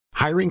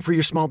Hiring for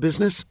your small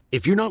business?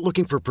 If you're not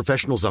looking for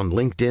professionals on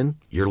LinkedIn,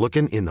 you're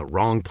looking in the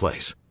wrong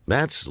place.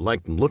 That's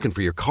like looking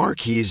for your car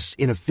keys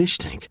in a fish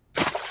tank.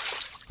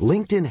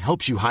 LinkedIn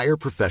helps you hire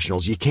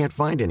professionals you can't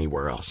find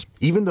anywhere else,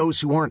 even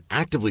those who aren't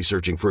actively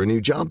searching for a new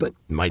job but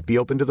might be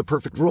open to the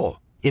perfect role.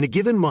 In a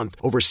given month,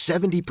 over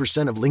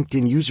 70% of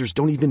LinkedIn users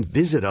don't even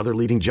visit other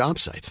leading job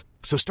sites.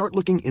 So start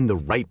looking in the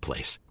right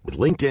place. With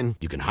LinkedIn,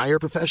 you can hire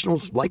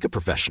professionals like a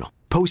professional.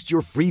 Post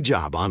your free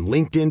job on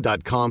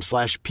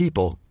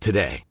linkedin.com/people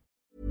today.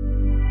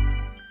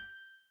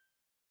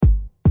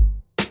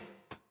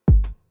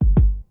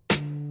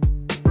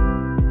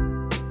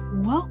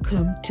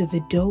 Welcome to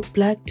the Dope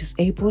Black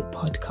Disabled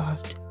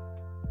Podcast,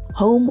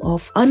 home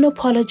of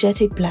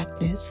unapologetic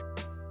blackness,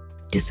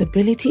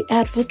 disability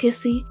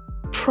advocacy,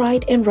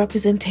 pride and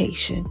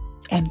representation,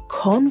 and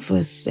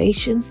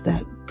conversations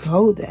that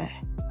go there.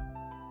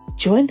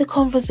 Join the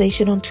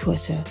conversation on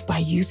Twitter by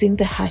using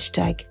the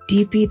hashtag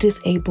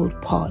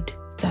DBDisabledPod.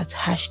 That's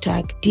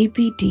hashtag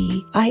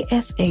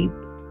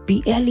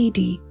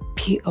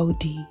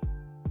DBDISABLEDPOD.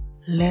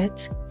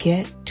 Let's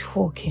get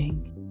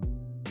talking.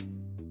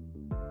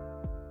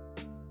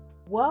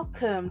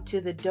 Welcome to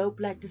the Dope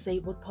Black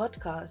Disabled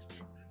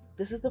Podcast.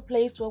 This is the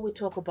place where we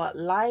talk about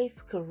life,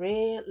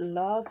 career,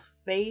 love,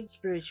 faith,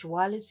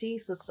 spirituality,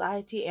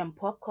 society, and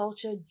pop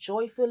culture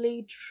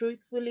joyfully,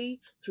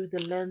 truthfully, through the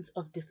lens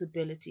of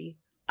disability.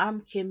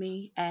 I'm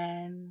Kimmy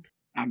and...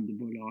 I'm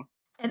Debola.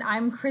 And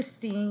I'm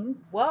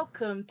Christine.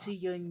 Welcome to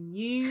your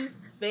new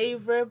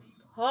favorite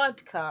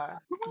podcast.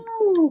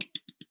 Woo!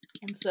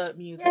 Insert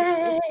music.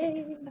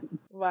 Yay!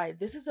 Right,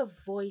 this is a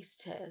voice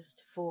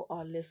test for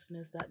our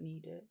listeners that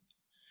need it.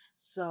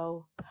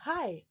 So,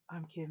 hi,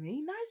 I'm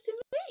Kimmy. Nice to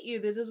meet you.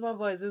 This is my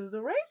voice. This is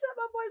the race that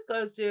my voice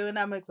goes to, and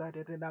I'm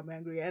excited and I'm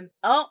angry. And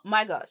oh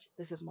my gosh,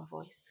 this is my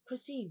voice.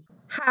 Christine.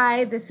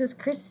 Hi, this is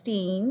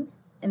Christine,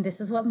 and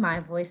this is what my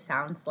voice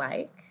sounds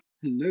like.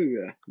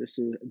 Hello, this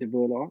is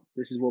Debola.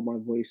 This is what my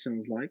voice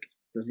sounds like.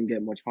 Doesn't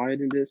get much higher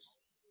than this.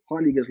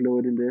 Hardly gets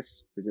lower than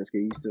this. So just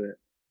get used to it.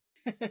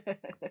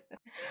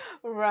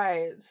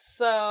 Right.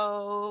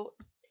 So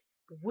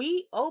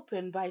we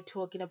open by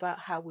talking about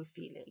how we're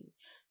feeling.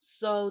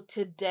 So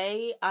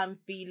today I'm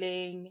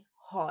feeling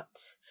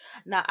hot.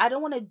 Now, I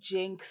don't want to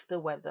jinx the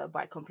weather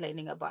by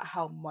complaining about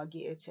how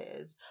muggy it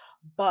is,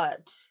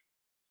 but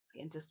it's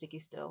getting too sticky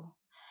still.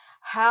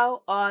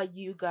 How are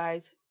you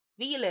guys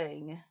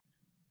feeling?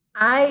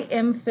 I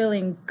am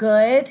feeling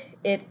good.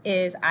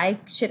 I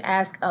should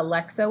ask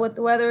Alexa what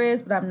the weather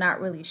is, but I'm not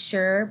really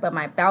sure. But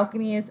my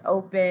balcony is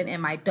open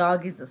and my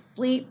dog is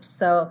asleep,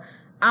 so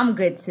I'm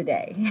good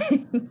today.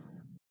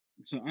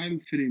 So I'm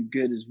feeling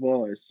good as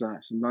well. It's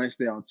a nice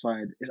day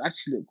outside. It's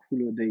actually a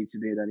cooler day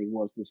today than it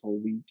was this whole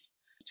week.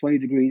 20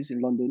 degrees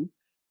in London.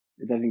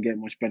 It doesn't get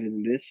much better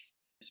than this.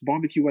 It's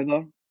barbecue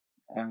weather.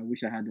 I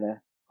wish I had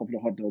a couple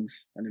of hot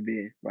dogs and a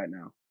beer right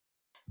now.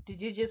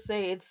 Did you just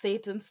say it's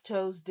Satan's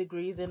toes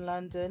degrees in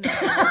London?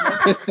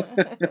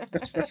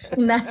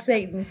 Not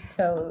Satan's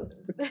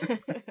toes.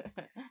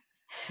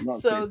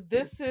 So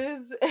this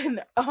is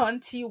an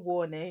auntie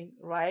warning,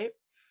 right?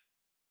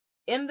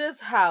 In this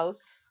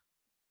house,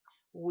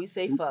 we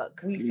say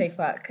fuck. We say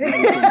fuck. We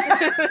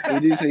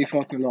do say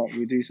fuck a lot.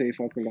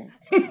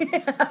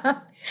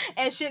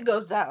 And shit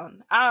goes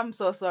down. I'm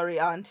so sorry,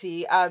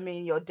 auntie. I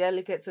mean, your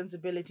delicate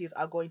sensibilities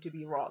are going to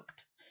be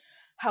rocked.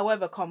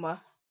 However,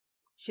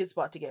 shit's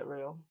about to get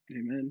real.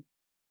 Amen.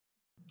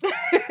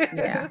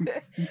 Yeah.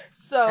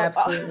 So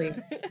absolutely.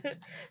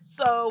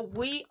 So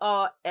we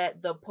are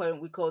at the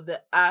point we call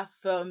the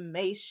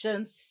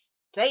affirmation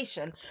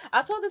station.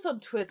 I saw this on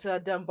Twitter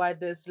done by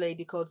this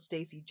lady called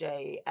Stacey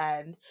J,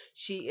 and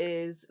she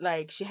has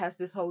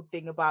this whole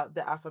thing about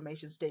the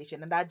affirmation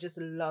station, and I just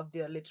love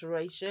the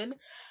alliteration.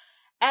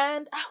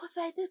 And I was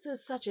like, this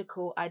is such a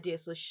cool idea.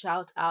 So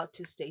shout out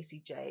to Stacey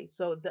J.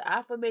 So the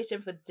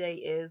affirmation for today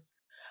is,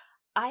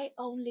 I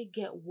only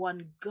get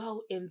one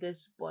go in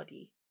this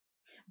body.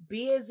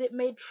 Be as it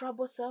may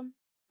troublesome,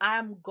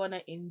 I'm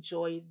gonna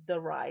enjoy the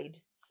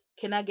ride.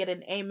 Can I get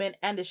an amen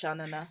and a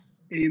shanana?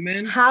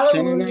 Amen.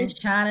 Hallelujah,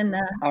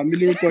 Shanana.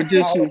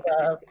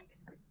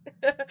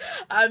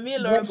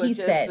 What he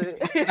said.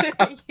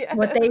 Yeah.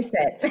 What they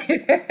said.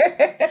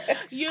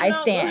 I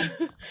stand.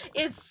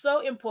 It's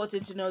so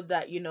important to know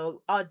that,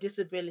 our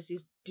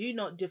disabilities do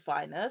not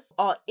define us.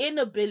 Our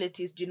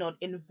inabilities do not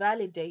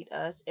invalidate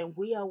us, and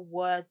we are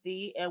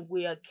worthy and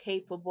we are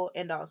capable,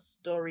 and our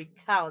story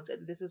counts.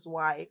 And this is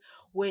why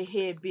we're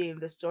here being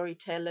the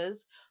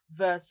storytellers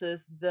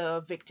versus the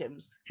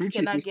victims.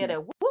 Can I get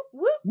a whoop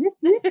whoop? Whoop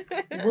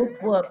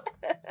whoop.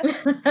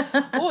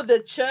 Oh, the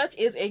church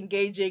is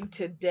engaging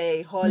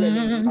today.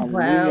 Hallelujah.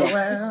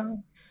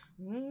 Well.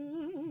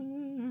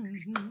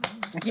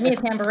 Give me a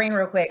tambourine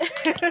real quick.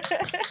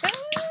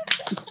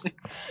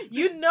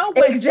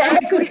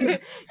 Exactly.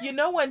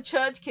 When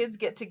church kids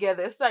get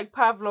together, it's like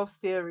Pavlov's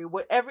theory,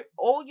 where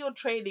all your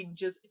training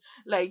just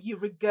like you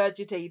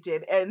regurgitate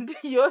it, and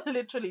you're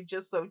literally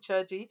just so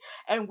churchy.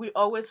 And we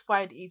always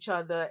find each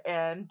other,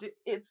 and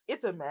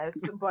it's a mess,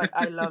 but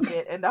I love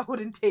it, and I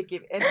wouldn't take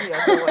it any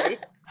other way.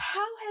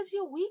 How has your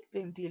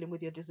been dealing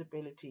with your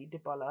disability,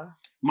 Debola?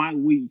 My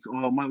week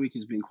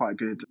has been quite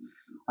good.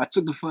 I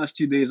took the first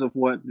 2 days of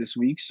work this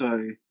week, so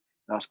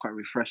that was quite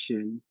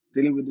refreshing.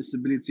 Dealing with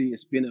disability,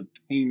 it's been a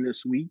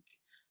painless week.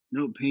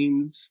 No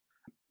pains,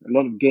 a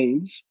lot of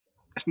gains.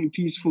 It's been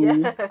peaceful.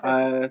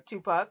 Yes,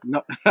 Tupac.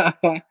 Not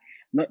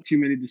not too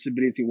many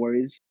disability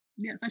worries.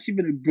 Yeah, it's actually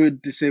been a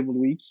good disabled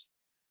week.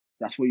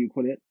 That's what you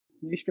call it.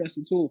 No stress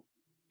at all.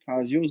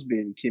 How's yours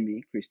been,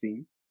 Kimmy,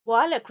 Christine? Well,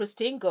 I'll let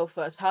Christine go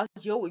first. How's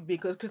your week?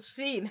 Because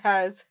Christine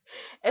has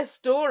a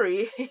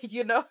story,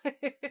 you know.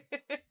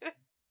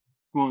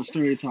 Go on,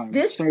 story time.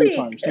 This Story week,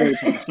 time. Story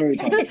time. Story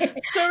time.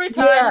 Story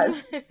yeah, time.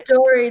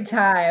 story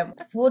time.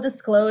 Full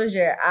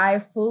disclosure, I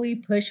fully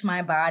push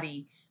my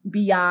body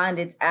beyond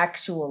its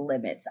actual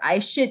limits. I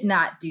should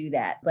not do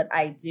that, but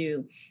I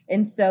do.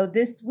 And so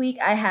this week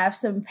I have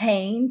some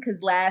pain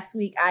because last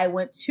week I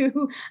went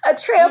to a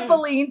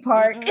trampoline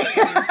park and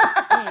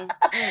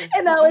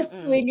I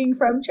was swinging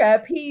from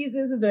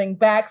trapezes and doing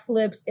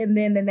backflips. And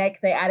then the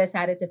next day I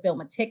decided to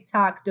film a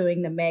TikTok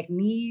doing the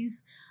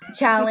Magnese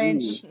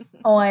challenge.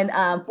 On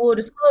full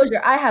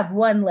disclosure, I have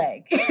one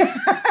leg.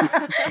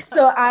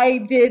 So I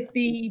did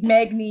the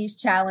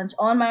Magnese challenge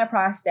on my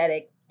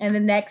prosthetic. And the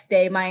next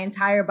day, my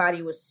entire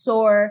body was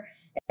sore.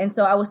 And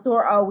so I was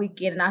sore all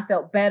weekend and I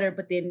felt better.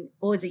 But then,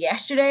 what was it,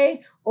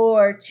 yesterday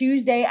or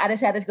Tuesday? I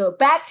decided to go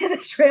back to the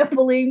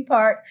trampoline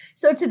park.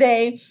 So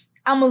today,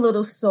 I'm a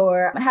little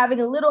sore. I'm having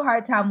a little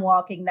hard time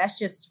walking. That's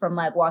just from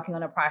like walking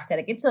on a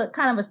prosthetic. It's a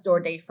kind of a sore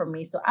day for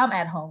me. So I'm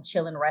at home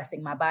chilling,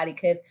 resting my body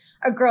because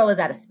our girl is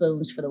out of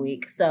spoons for the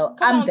week. So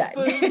I'm done.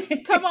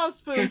 Spoon. Come on,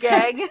 spoon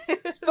gang.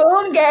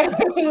 Spoon gang.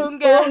 Spoon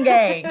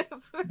gang.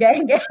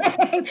 Gang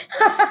gang.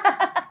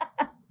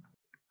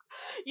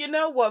 You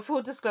know what?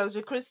 Full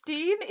disclosure,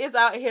 Christine is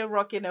out here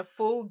rocking a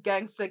full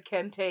gangster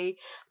kente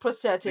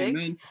prosthetic.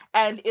 Amen.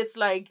 And it's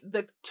like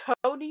the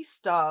Tony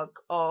Stark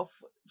of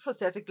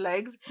prosthetic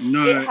legs.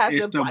 No, It has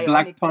it's a the bionic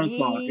Black Panther.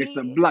 knee. It's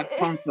the Black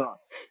Panther.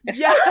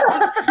 Yes,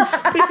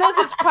 because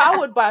it's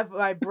powered by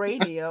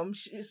vibranium.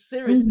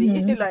 Seriously,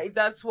 Mhm. like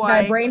that's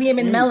why. Vibranium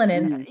and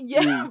melanin.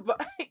 Yeah,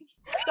 but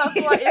that's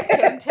why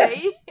it's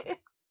kente.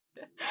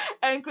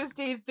 And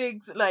Christine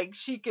thinks like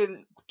she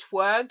can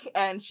twerk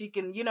and she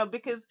can, you know,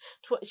 because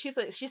she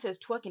says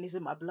twerking is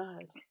in my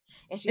blood,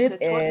 and she It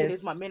said twerking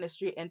is my is.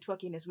 ministry and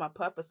twerking is my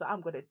purpose, so I'm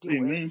gonna do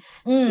Amen.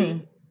 it. Mm,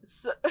 See,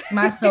 so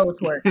my soul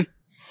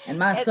twerks. And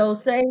my and soul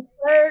say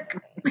twerk.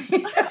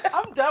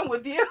 I'm done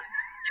with you.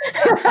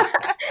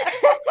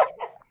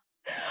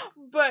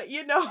 But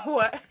you know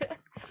what?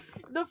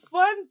 The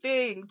fun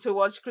thing to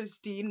watch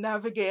Christine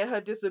navigate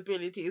her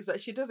disability is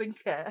that she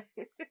doesn't care.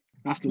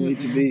 That's the way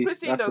to Mm-mm. be.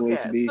 Christine That's the don't way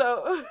to care. be.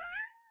 So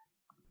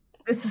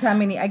This is how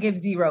many I give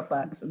 0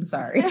 fucks. I'm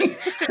sorry.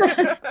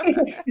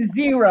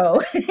 0.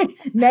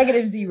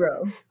 Negative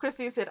 0.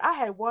 Christine said, I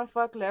had one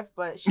fuck left,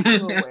 but she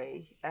threw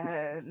away.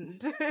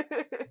 And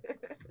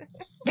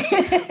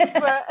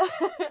but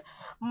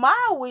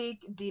my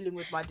week dealing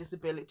with my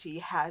disability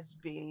has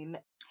been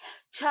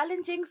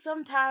challenging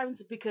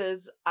sometimes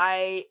because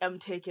I am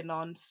taking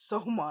on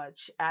so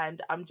much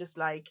and I'm just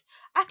like,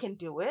 I can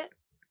do it.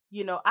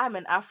 You know, I'm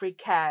an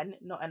African,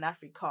 not an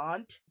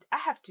Africant. I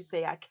have to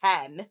say I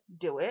can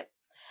do it.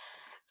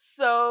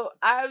 So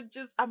I'm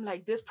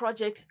like, this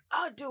project,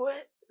 I'll do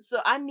it. So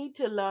I need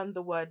to learn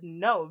the word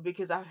no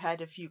because I've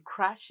had a few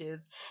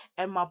crashes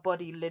and my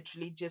body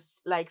literally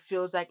just like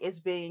feels like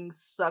it's being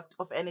sucked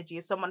of energy.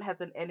 Someone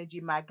has an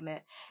energy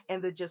magnet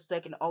and they're just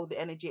sucking all the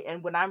energy.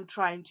 And when I'm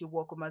trying to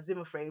walk with my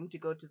Zimmer frame to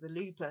go to the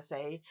loo per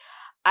se,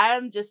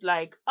 I'm just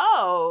like,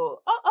 oh,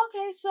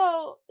 okay.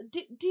 So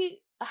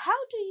how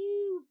do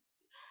you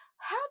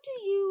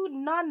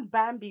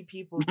non-Bambi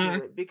people do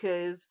it?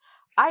 Because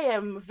I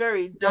am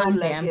very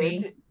Non-Bambi.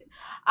 doe-legged.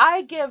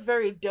 I get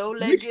very Which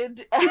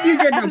doe-legged, where do you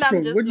get that and I'm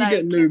from? just Where do you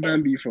get like, no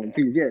Bambi from?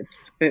 Please, yeah.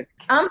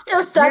 I'm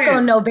still stuck Yeah.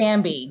 on no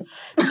Bambi.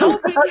 I'm no,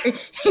 sorry.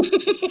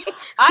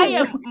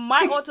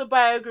 my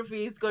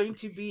autobiography is going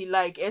to be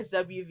like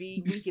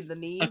SWV, weak in the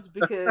knees,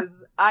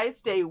 because I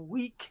stay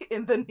weak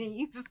in the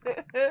knees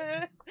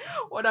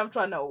when I'm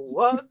trying to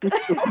walk. So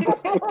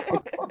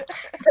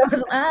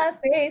I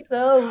stay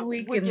so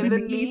weak Weak in the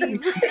knees.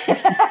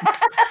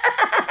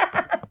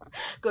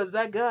 Cause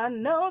I got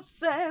no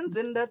sense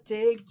and I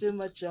take too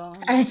much on.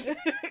 I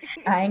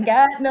ain't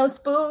got no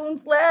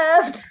spoons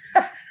left.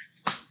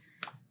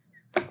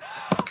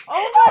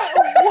 Oh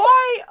my,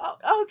 why?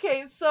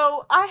 Okay,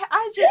 so I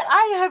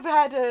have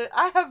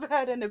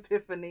had an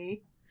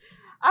epiphany.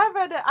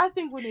 I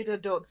think we need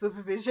adult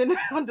supervision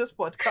on this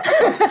podcast.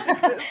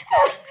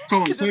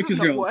 Come on, This is focus,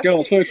 not girls. working.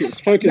 Girls, focus.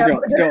 Focus,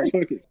 No. girls,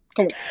 focus.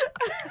 Come on.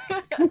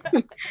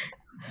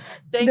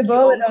 Thank you,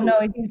 Debola don't know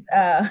Uncle.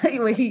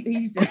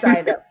 he's just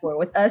signed up for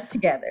with us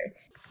together.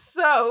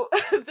 So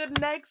the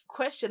next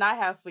question I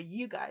have for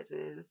you guys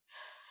is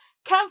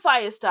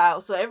campfire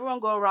style. So everyone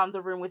go around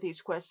the room with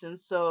each question.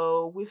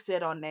 So we've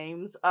said our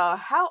names.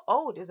 How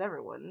old is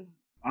everyone?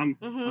 I'm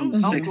Mm-hmm. a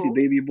sexy Uncle.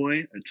 baby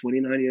boy at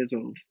 29 years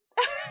old.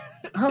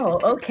 Oh,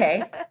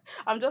 okay.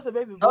 I'm just a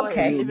baby boy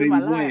Okay. I'm a living baby my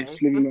boy, life.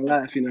 just living my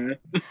life, you know.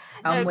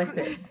 I'm with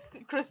it.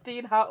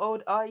 Christine, how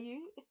old are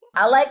you?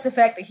 I like the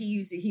fact that he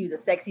used a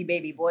sexy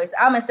baby voice.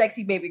 I'm a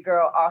sexy baby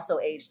girl, also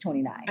age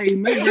 29.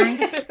 Amen,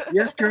 girl.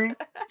 Yes, girl.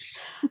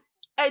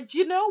 And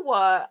you know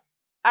what?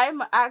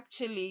 I'm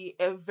actually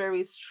a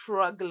very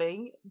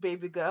struggling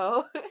baby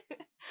girl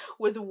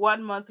with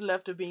 1 month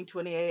left of being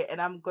 28,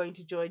 and I'm going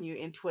to join you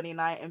in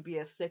 29 and be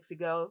a sexy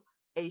girl,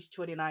 age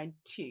 29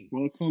 too.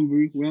 Welcome,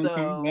 Boo. Welcome,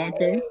 So,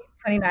 welcome.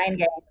 29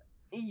 gang.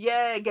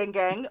 yeah,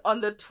 gang.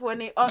 On the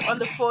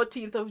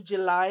 14th of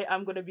July,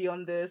 I'm gonna be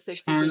on the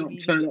sexy Turn up, baby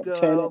turn up, turn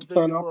girl, up, baby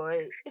turn up.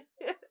 boy.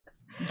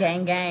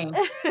 Gang.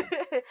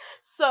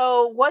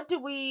 So, what do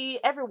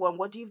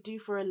you do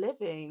for a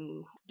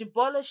living?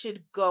 Debola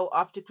should go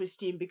after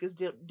Christine because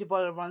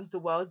Debola runs the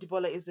world.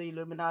 Debola is the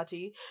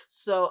Illuminati,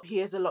 so he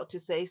has a lot to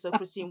say. So,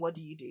 Christine, what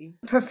do you do?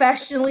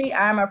 Professionally,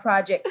 I'm a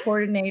project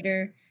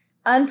coordinator.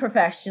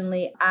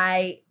 Unprofessionally,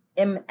 I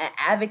am an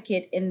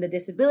advocate in the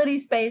disability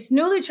space,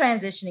 newly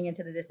transitioning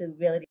into the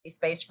disability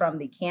space from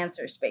the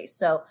cancer space.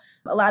 So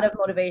a lot of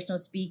motivational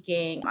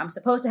speaking. I'm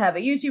supposed to have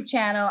a YouTube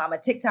channel. I'm a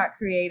TikTok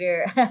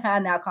creator. I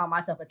now call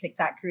myself a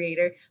TikTok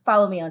creator.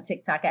 Follow me on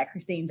TikTok at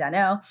Christine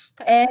Janelle.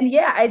 And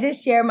yeah, I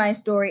just share my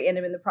story and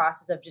I'm in the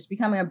process of just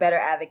becoming a better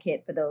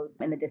advocate for those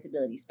in the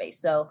disability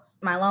space. So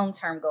my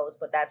long-term goals,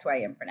 but that's where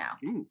I am for now.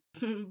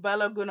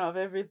 Balogun of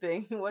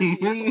everything. What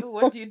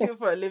do you do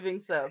for a living,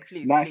 sir?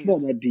 Please, Nah, please. it's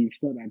not that deep.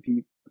 It's not that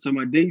deep. So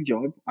my day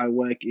job, I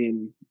work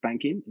in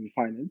banking and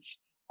finance.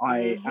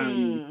 I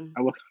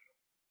work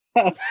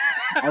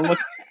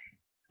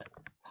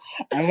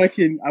I work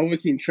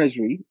in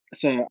treasury.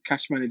 So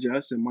cash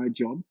manager. So my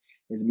job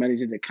is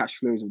managing the cash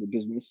flows of the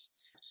business.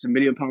 It's £1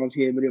 million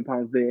here, £1 million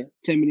there,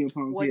 £10 million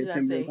What here, did I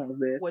 £10 million say?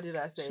 there. What did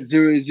I say?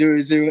 Zero,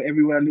 zero, zero.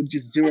 Everywhere I look,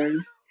 just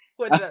zeros.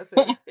 What did I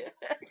say?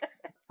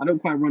 I don't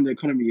quite run the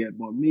economy yet,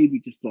 but maybe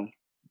just a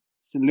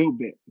little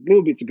bit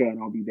to go,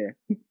 and I'll be there.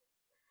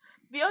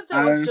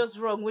 Beyonce was just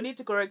wrong. We need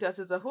to correct our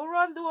sister. Who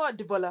run the world?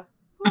 Debola.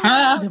 Who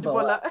run the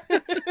world?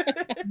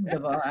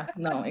 Debola.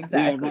 No, Yeah,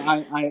 exactly. but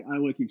I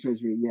work in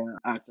treasury, yeah,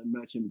 at a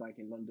merchant bank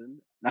in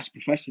London. That's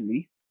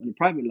professionally. In the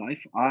private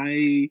life,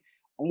 I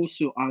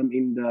also am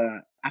in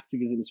the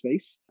activism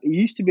space. It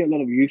used to be a lot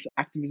of youth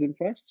activism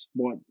first,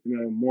 but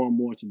more and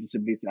more to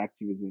disability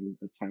activism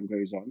as time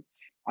goes on.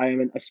 I am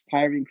an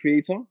aspiring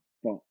creator,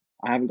 but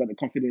I haven't got the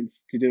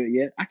confidence to do it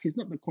yet. Actually, it's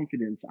not the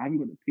confidence. I haven't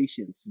got the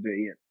patience to do it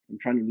yet. I'm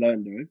trying to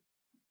learn though.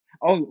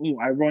 Oh,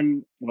 I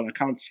run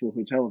accounts for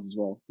hotels as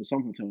well, for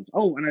some hotels.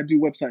 Oh, and I do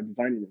website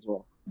designing as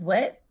well.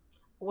 What?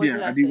 What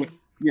did I say?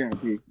 Yeah, I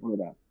do all of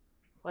that.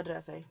 What did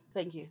I say?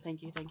 Thank you.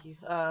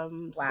 Wow.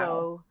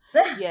 So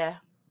yeah,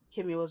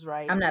 Kimmy was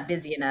right. I'm not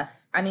busy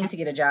enough. I need to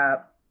get a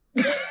job.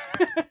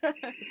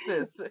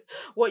 Sis,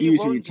 what You you need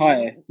to won't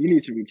retire. do. You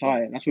need to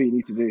retire. That's what you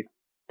need to do.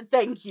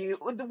 Thank you.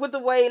 With the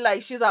way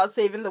like she's out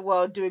saving the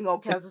world, doing all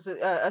kinds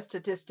of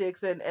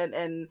statistics and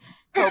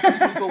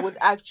helping people with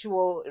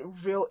actual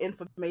real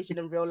information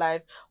in real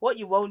life. What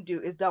you won't do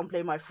is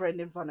downplay my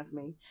friend in front of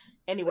me.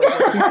 Anyway,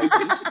 what do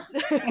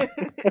I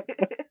do?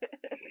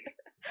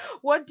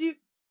 What do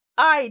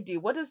I do?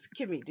 What does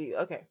Kimmy do?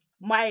 Okay.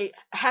 My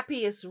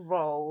happiest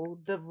role,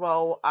 the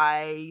role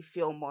I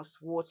feel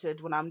most watered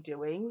when I'm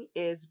doing,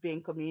 is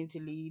being community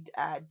lead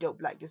at Dope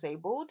Black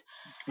Disabled.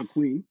 A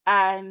queen.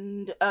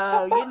 And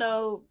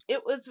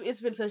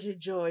it's been such a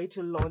joy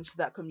to launch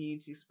that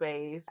community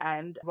space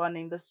and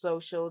running the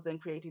socials and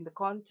creating the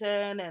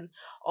content and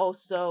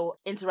also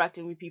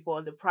interacting with people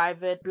on the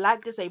private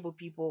Black disabled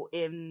people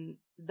in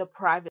the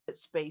private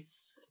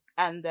space,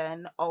 and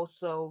then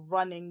also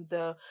running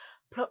the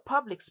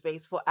public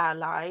space for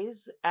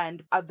allies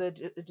and other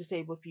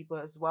disabled people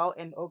as well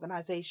in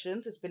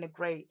organizations. It's been a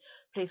great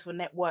place for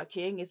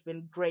networking. It's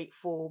been great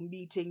for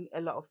meeting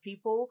a lot of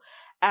people,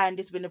 and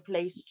it's been a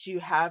place to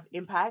have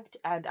impact.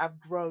 And I've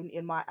grown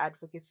in my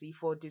advocacy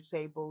for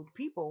disabled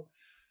people.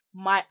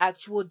 My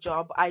actual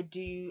job, I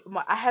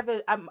have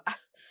a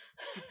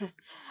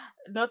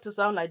not to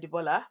sound like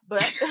Debola,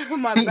 but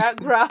my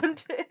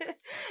background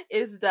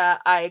is that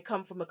I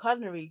come from a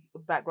culinary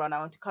background. I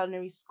went to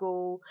culinary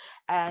school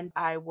and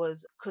I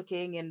was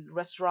cooking in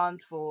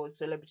restaurants for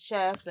celebrity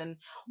chefs and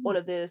all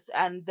of this.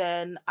 And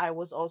then I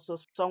was also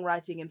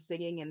songwriting and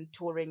singing and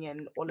touring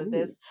and all of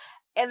this.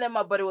 And then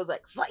my body was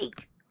like,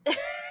 psych.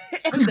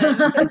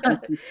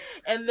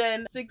 and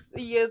then 6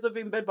 years of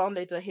being bedbound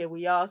later, here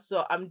we are.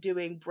 So I'm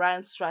doing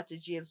brand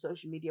strategy and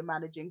social media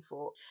managing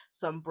for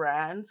some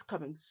brands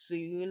coming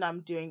soon. I'm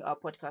doing a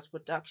podcast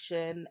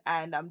production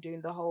and I'm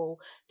doing the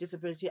whole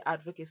disability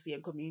advocacy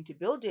and community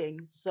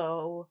building.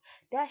 So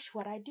that's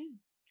what I do.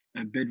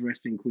 A bed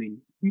resting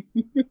queen.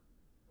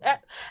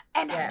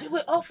 And Yes. I do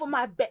it all for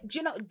my bed.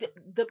 You know,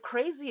 the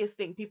craziest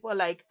thing, people are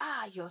like,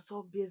 you're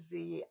so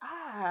busy.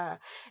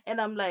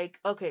 And I'm like,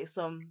 okay,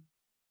 so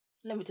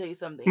let me tell you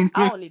something.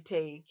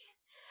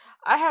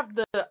 I have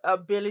the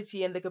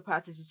ability and the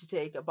capacity to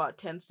take about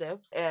 10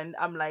 steps. And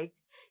I'm like,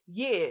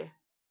 yeah,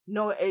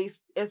 no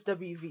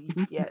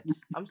SWV yet.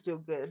 I'm still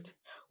good.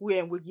 We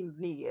ain't wigging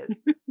the knee yet.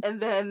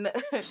 And then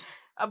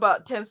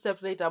About 10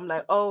 steps later, I'm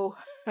like, oh,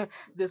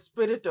 the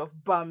spirit of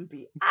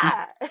Bambi.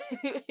 Ah,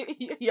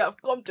 you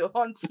have come to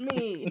haunt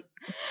me.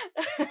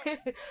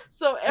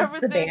 So It's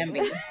the everything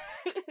Bambi.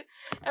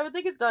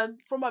 everything is done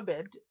from my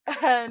bed,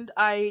 and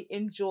I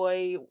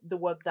enjoy the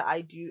work that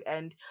I do,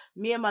 and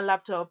me and my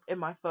laptop and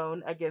my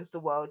phone against the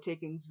world,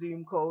 taking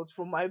Zoom calls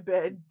from my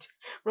bed,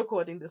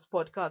 recording this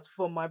podcast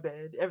from my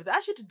bed, everything. I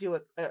should do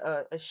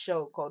a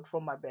show called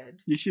From My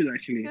Bed, You should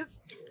actually.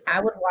 because I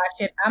would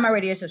watch it. I'm a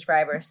radio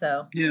subscriber,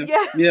 so Yeah,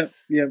 yeah,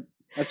 yes, yeah.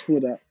 I saw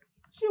that.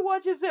 she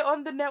watches it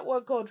on the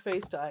network called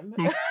FaceTime.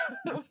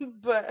 Hmm.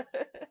 But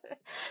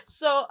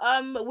so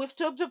we've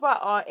talked about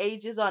our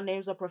ages, our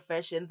names, our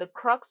profession. The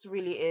crux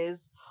really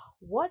is,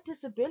 what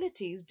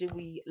disabilities do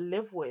we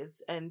live with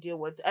and deal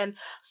with? And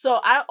so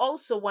I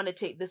also want to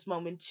take this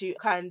moment to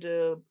kind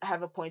of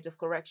have a point of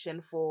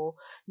correction for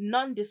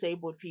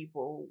non-disabled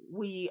people.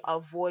 We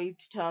avoid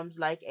terms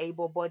like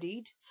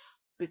able-bodied,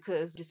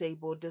 because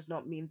disabled does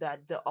not mean that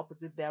the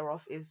opposite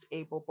thereof is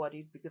able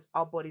bodied, because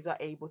our bodies are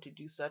able to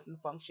do certain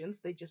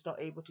functions, they're just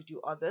not able to do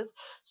others.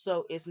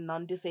 So it's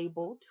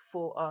non-disabled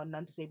for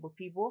non-disabled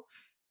people.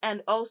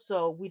 And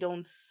also, we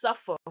don't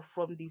suffer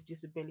from these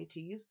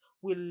disabilities,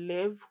 we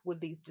live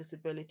with these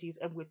disabilities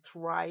and we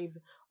thrive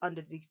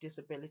under these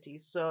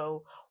disabilities.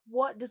 So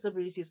what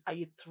disabilities are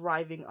you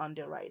thriving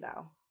under right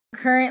now?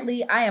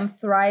 currently, I am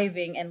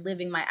thriving and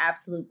living my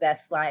absolute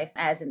best life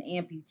as an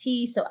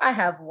amputee. So I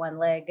have one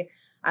leg.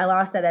 I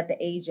lost that at the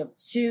age of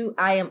 2.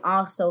 I am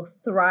also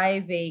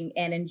thriving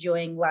and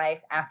enjoying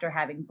life after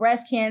having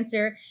breast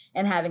cancer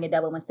and having a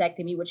double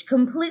mastectomy, which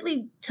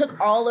completely took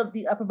all of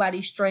the upper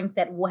body strength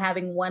that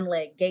having one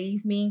leg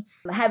gave me.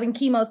 Having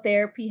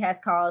chemotherapy has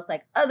caused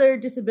like other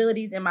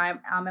disabilities in my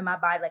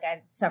body. Like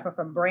I suffer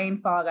from brain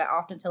fog. I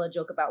often tell a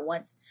joke about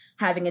once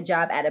having a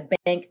job at a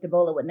bank.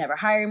 Debola would never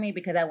hire me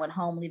because I went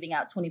home leaving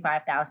out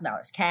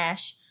 $25,000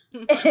 cash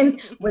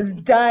and was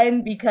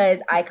done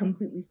because I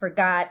completely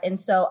forgot. And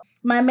so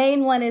my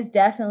main one is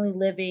definitely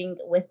living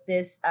with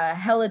this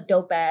hella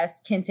dope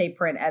ass Kente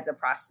print as a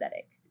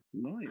prosthetic.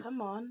 Nice.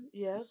 Come on,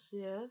 yes,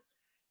 yes.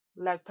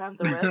 Like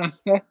Pantheress.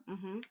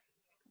 Mm-hmm.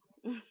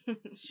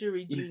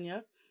 Shuri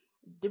Jr.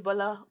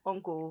 Debola,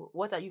 uncle,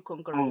 what are you Oh,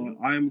 conquering?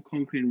 I am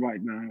conquering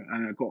right now,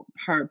 and I got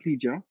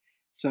paraplegia.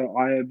 So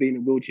I have been a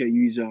wheelchair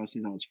user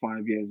since I was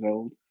 5 years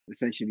old.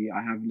 Essentially,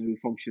 I have no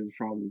functions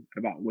from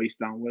about waist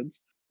downwards,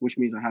 which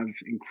means I have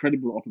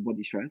incredible upper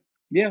body strength.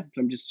 Yeah,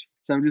 so I'm just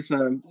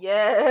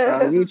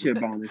Yes. wheelchair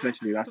bound.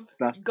 Essentially,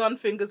 that's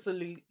Gunfinger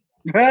salute.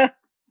 and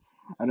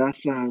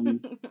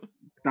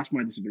that's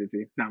my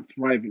disability that I'm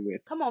thriving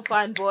with. Come on,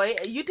 fine boy.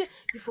 You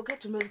forget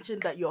to mention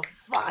that you're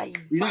fine,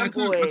 You know, fine I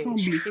can't I boy. can't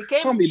be He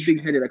came. can't be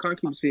big headed. I can't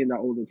keep saying that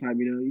all the time.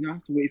 You know, I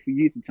have to wait for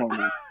you to tell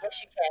me.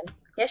 Yes, you can.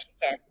 Yes, you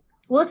can.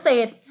 We'll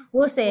say it.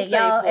 We'll say We'll it. say it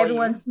Y'all, for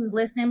everyone you. who's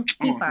listening,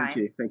 he Oh, thank fine.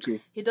 you, thank you.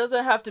 He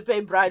doesn't have to pay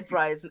bride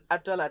price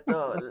at all, at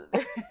all.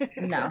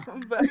 No.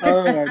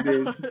 Oh my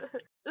days.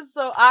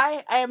 So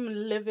I am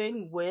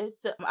living with.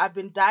 I've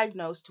been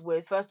diagnosed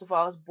with. First of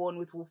all, I was born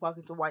with Wolff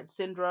Parkinson White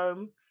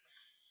syndrome,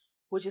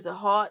 which is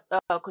a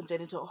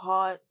congenital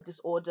heart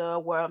disorder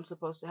where I'm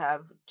supposed to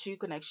have two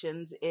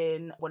connections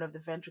in one of the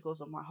ventricles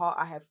of my heart.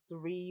 I have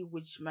three,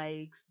 which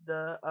makes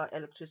the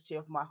electricity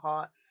of my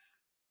heart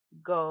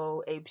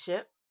go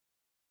apeshit,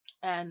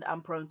 and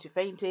I'm prone to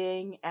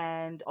fainting,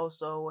 and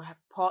also have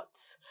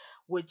POTS,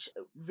 which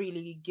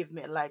really give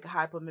me like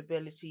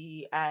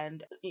hypermobility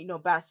and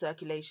bad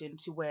circulation,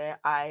 to where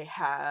I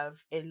have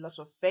a lot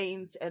of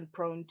faints and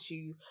prone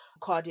to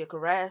cardiac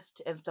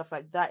arrest and stuff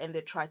like that. And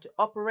they tried to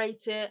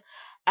operate it,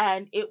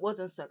 and it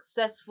wasn't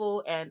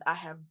successful. And I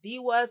have the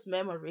worst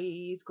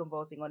memories,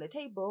 convulsing on a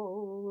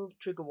table,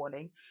 trigger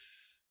warning.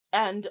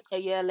 And a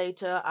year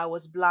later, I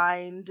was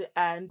blind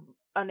and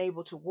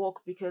unable to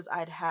walk because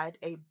I'd had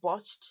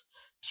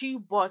two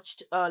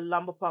botched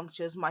lumbar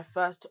punctures, my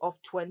first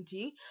of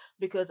 20,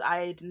 because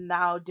I'd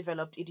now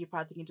developed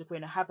idiopathic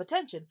intracranial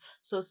hypertension.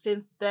 So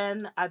since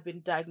then, I've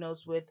been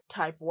diagnosed with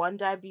type 1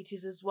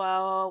 diabetes as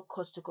well,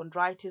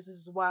 costochondritis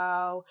as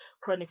well,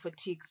 chronic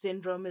fatigue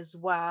syndrome as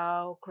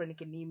well,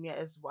 chronic anemia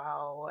as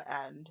well,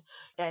 and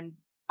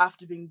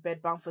after being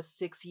bedbound for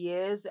 6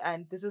 years,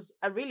 and this is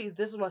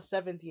my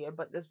 7th year,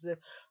 but this is the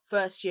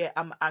first year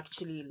I'm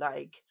actually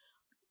like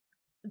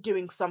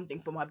doing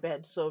something for my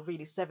bed. So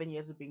really 7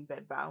 years of being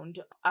bedbound.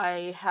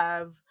 I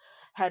have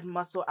had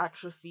muscle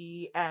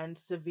atrophy and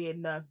severe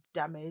nerve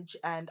damage,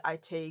 and I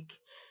take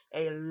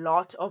a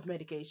lot of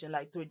medication,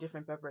 like 3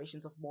 different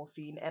preparations of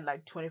morphine and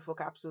like 24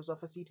 capsules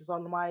of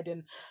acetazolamide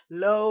and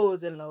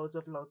loads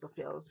of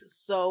pills.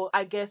 So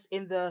I guess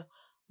in the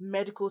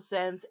medical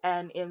sense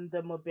and in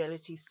the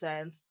mobility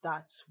sense,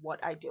 that's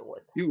what I deal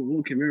with. You're a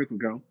walking miracle,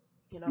 girl.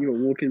 You know. You're a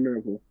walking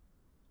miracle.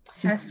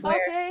 I swear.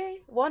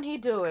 Okay, won't he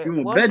do it? You're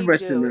a Won't bed he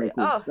resting do it?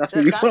 miracle. Oh, That's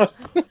what you are.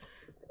 that's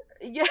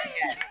yeah.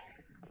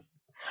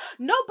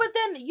 No, but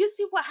then you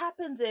see what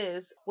happens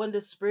is when the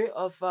spirit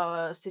of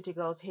City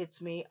Girls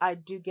hits me, I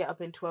do get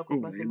up and twerk Oh,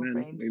 with my silver amen,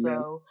 frame. amen.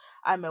 So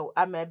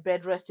I'm a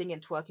bed resting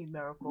and twerking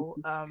miracle.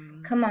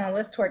 Come on,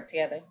 let's twerk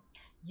together.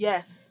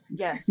 Yes,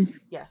 yes,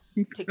 yes,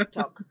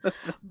 TikTok.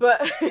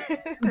 But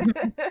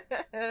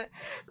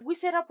we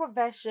said our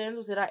professions,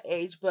 we said our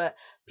age, but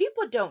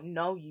people don't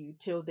know you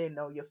till they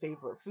know your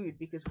favorite food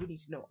because we need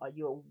to know, are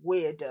you a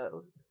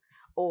weirdo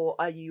or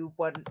are you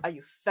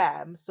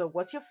fam? So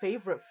what's your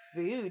favorite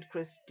food,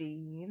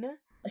 Christine?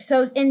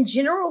 So in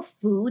general,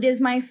 food is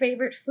my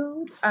favorite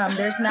food.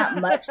 There's not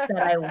much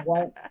that I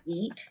won't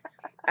eat.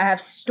 I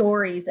have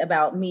stories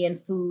about me and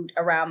food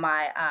around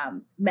my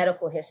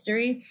medical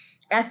history.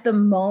 At the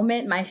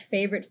moment, my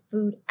favorite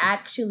food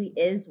actually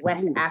is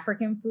West Ooh,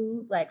 African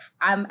food. Like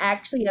I'm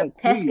actually a oh,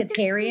 Queen.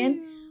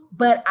 pescatarian,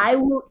 but I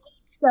will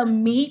eat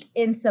some meat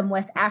in some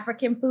West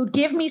African food.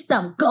 Give me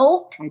some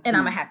goat, Oh, and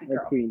I'm a Queen. happy Oh,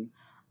 girl. Queen.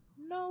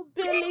 No,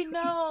 Billy,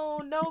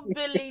 no, no,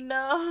 Billy,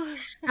 no.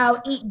 I'll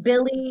eat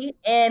Billy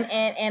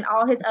and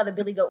all his other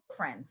Billy Goat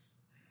friends.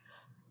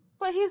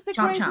 But he's the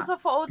Chomp greatest chomp.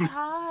 of all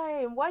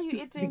time. Why are you The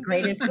eating Billy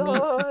greatest meat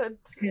Goat?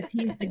 because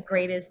he's the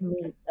greatest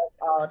meat of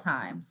all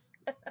times.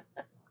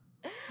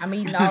 I'm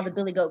eating all the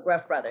Billy Goat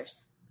Gruff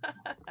brothers.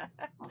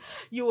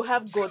 You will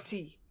have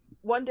goatee.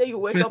 One day you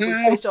wake up with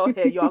facial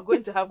hair, you are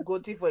going to have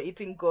goatee for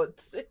eating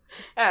goats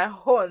and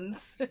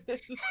horns.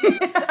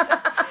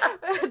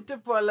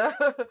 Depola,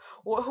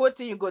 what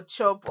do you go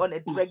chop on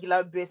a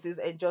regular basis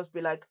and just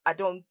be like, I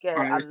don't All care,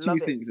 right, I there's two love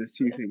it. things. There's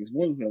two things.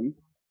 One of them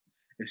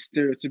is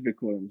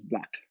stereotypical and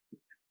black.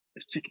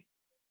 It's chicken.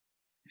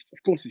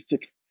 Of course, it's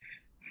chicken.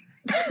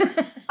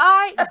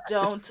 I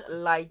don't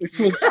like you.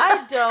 Because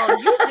I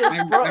don't. You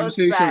just brought I'm us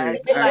so back.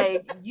 sorry.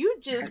 Like you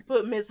just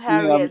put Miss Yeah,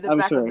 Harry at the I'm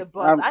back of sorry. the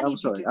bus. I I'm need you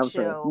sorry. to I'm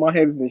sorry. chill. My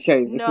head is in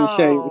shame. It's in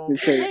shame. It's in No,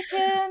 shame.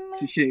 chicken.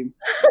 It's a shame.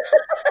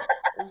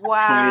 So yeah,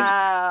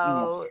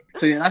 Wow.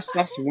 so yeah,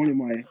 that's one of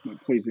my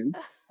poisons.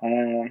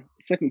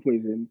 Second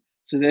poison.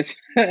 So there's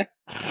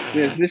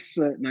there's this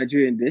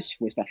Nigerian dish,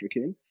 West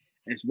African.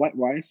 It's white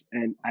rice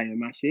and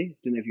ayamashi.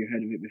 Don't know if you've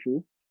heard of it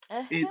before.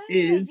 It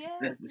is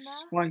Yes, the nah.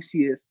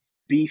 spiciest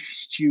beef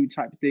stew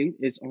type thing.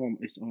 It's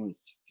just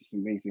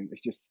amazing.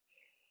 It's just,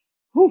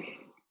 whew,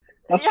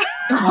 that's Yeah.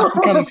 that's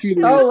the kind of food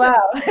it Oh is.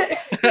 wow.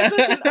 You're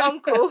such an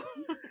uncle.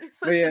 You're But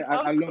such yeah, an I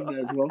love uncle. that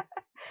as well.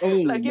 Oh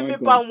Like, give my me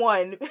god. palm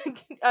wine.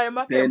 I am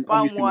making Then palm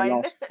obviously my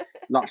wine.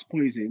 last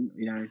poison,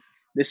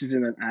 this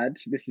isn't an ad.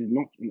 This is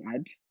not an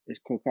ad. It's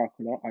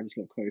Coca-Cola. I just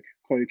love Coke.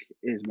 Coke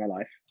is my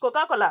life.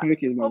 Coca-Cola.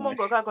 Coke is my Come on,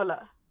 life.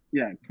 Coca-Cola.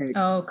 Yeah, Coke.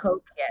 Oh,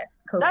 Coke,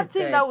 yes. Coke That is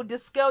thing good. that would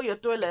descale your I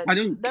toilets.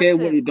 don't That care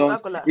what thing, it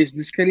does. Coca-Cola. It's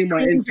just cleaning my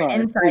Cleans your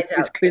inside. insides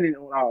It's out. cleaning it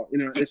all out.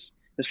 It's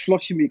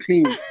flushing me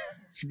clean.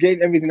 It's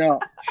getting everything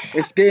out.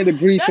 It's getting the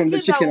grease That from the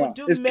thing that chicken would out.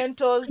 do It's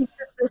Mentos. Keeps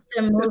the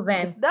system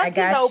moving. I That thing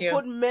that got will you.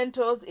 put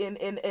Mentos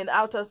in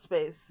outer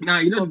space. now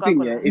you know the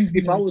thing, yeah. Coca-Cola.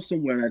 If I was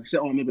somewhere and I'd say,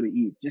 "Oh, I'm not gonna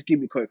eat," just give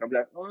me Coke. I'd be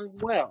like, "Oh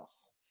well,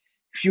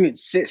 if you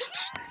insist,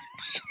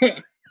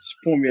 just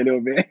pour me a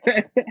little bit."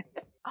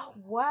 Oh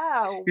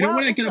wow. You know, Wow,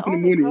 when I it's get the up in the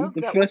only morning, Coke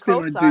the that will first thing I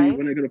do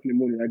when co-sign. I get up in the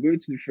morning, I go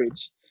to the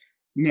fridge.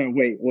 No,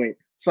 wait.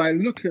 So I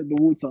look at the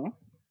water.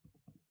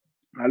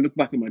 I look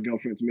back at my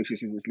girlfriend to make sure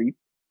she's asleep.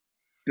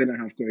 Then I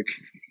have Coke.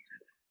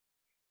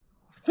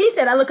 He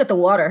said, I look at the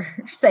water,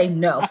 say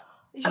no.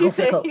 I go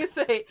for the Coke. You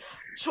say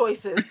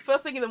choices.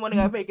 First thing in the morning,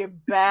 I make a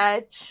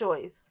bad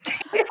choice.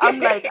 I'm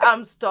like,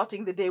 I'm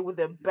starting the day with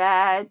a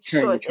bad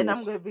Terrible choice, and I'm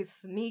choice. gonna be I'm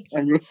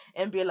sneaky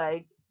and be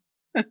like,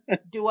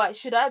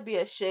 should I be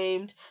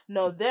ashamed?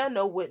 No, there are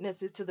no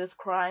witnesses to this the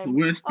crime.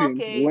 the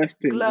Okay, worst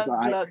thing is glug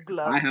I glug I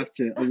glug. have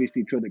to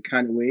obviously throw the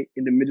can away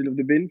in the middle of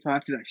the bin, so I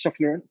have to like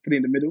shuffle her, put it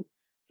in the middle,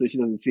 so she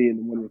doesn't see it in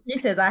the morning. He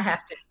says, I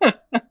have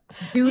to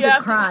do You the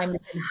have to crime and then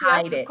you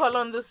have hide to it. call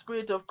on the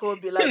spirit of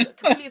code, be like,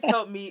 please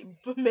help me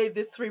make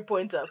this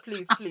 3-pointer,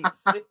 please.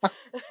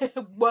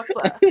 What's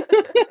up?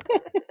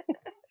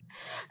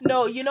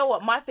 No, you know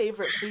what? My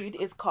favorite food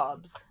is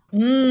carbs.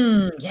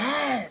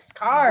 Yes,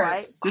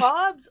 Right? carbs. Just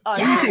Carbs are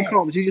when you say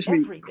carbs, Yes. you just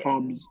mean everything.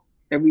 carbs,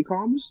 every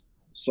carbs,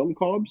 some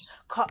carbs,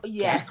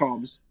 Yes. just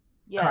carbs.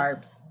 Yes.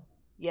 Carbs.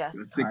 Yes.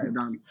 Let's take it Carbs.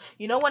 down.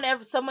 You know,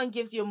 whenever someone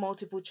gives you a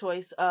multiple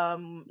choice,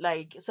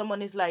 like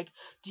someone is like,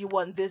 do you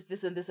want this,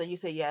 this, and this? And you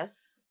say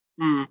yes.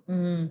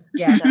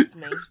 Yes. That's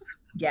me.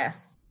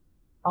 Yes.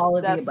 All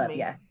of the That's above. me.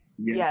 Yes.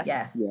 Yes.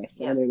 Yes. Yes.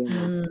 I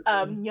know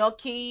that.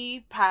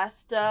 Gnocchi,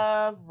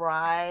 pasta,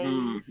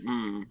 rice,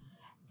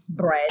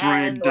 Bread.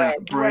 and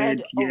Bread,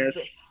 bread. Oh,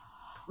 yes.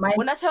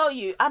 when I tell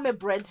you I'm a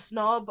bread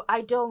snob,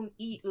 I don't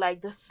eat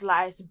like the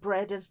sliced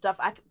bread and stuff.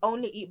 I can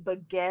only eat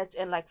baguette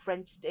and like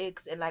French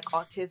sticks and like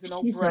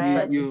artisanal She's so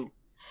bread funny.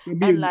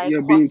 and like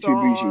You're being too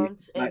bougie.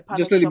 croissants and Like, pan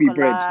just au let it be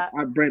bread.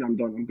 chocolat. Bread, I'm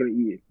done. I'm gonna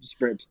eat it. Just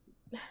bread.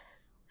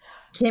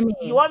 Kimmy.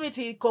 You want me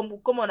to eat come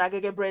on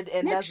agege bread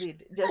and What? that's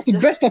it? That's the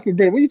best type of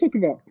bread. What are you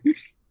talking about?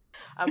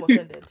 I'm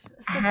offended.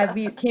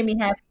 Kimmy,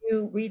 have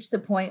you reached the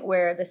point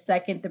where the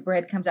second the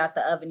bread comes out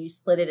the oven, you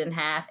split it in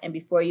half, and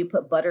before you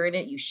put butter in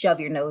it, you shove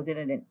your nose in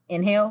it and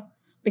inhale?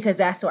 Because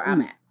that's where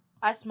I'm at.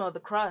 I smell the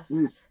crust.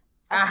 Mm.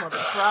 I smell the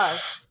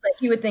crust.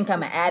 Like you would think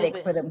I'm an It's addict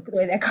vivid. for the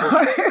way that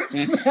carb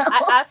smells.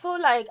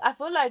 I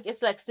feel like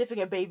it's like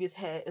sniffing a baby's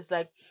hair. It's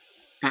like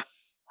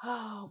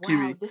Oh wow,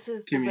 Kimmy, this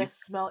is the Kimmy,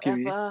 best smell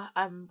Kimmy, ever.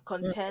 I'm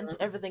content. Mm-mm.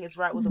 Everything is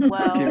right with the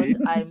world. Kimmy,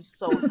 I'm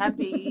so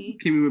happy.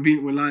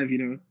 Kimmy. We're live. You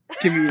know,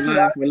 Kimmy, we're She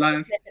live. We're already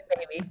live.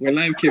 sniffing, We're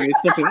live, Kimmy.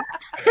 Stop it.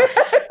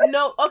 baby.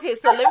 No, okay,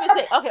 so let me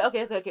say,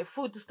 okay.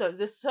 Food disclosure.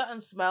 There's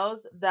certain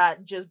smells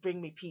that just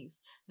bring me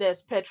peace.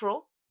 There's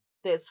petrol,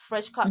 there's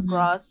fresh cut Hmm.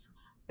 grass,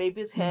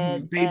 baby's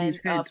head, Hmm. Baby's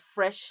and head.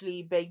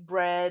 freshly baked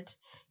bread.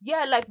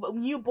 Yeah, like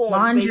newborn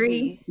Laundry.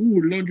 baby.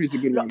 Ooh, laundry's a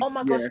good one. Oh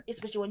my gosh, Yeah.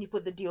 especially when you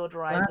put the Laundry's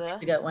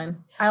deodorizer. a good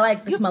one. I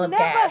like the You've smell of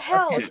never gas or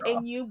held Yeah. a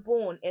petrol.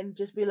 newborn and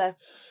just be like,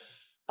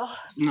 oh,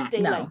 No.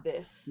 stay No, like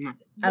this. No.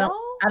 I don't. No?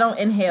 I don't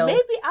inhale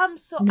Maybe I'm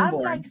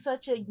like newborns.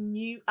 such a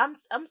new I'm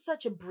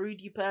such a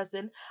broody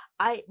person.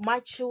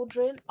 My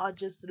children are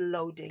just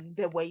loading.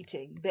 They're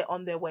waiting. They're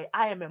on their way.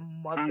 I am a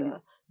I'm.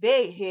 mother.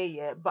 They ain't here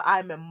yet, but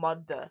I'm a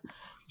mother.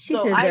 She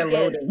So says I they're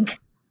get loading.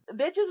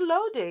 they're just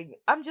loading.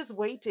 I'm just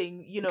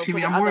waiting, for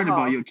Kimmy, the I'm other worried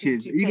about half your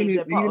kids. to pay their Are you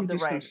part gonna of the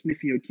just start rent.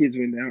 sniffing your kids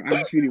when they're? I'm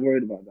just really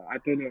worried about that. I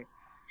don't know.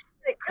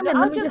 Like, come No, in,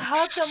 I'll let me just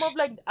hug them up just.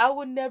 like I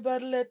will never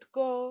let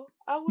go.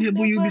 I will Yeah,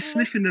 but you'll be never let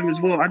sniffing them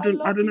as well. go. I I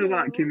love don't know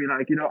about that, you. Kimmy.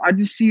 Like, I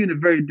just see you in a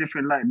very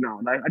different light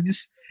now. Like, I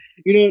just,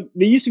 they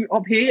used to be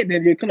up here,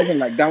 then you're kind of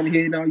like down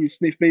here now. You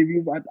sniff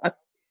babies.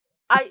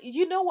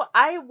 You know what?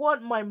 I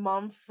want my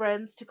mom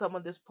friends to come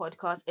on this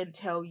podcast and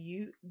tell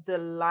you the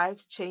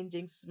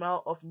life-changing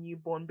smell of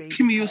newborn baby's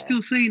Kimmy, you're hair.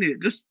 still saying it.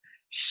 Just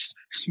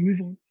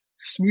smooth on,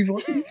 smooth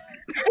on.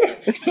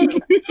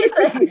 He's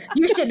like,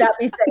 you should not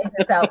be saying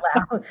this out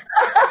loud.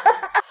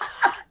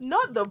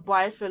 Not the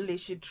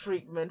bifurcation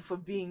treatment for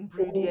being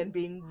broody and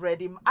being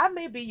ready. I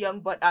may be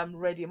young, but I'm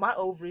ready. My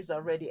ovaries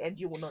are ready, and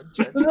you will not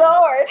judge me.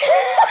 Lord.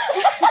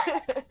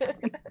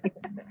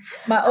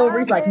 My I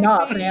ovaries like, may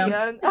nah, be fam.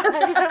 young.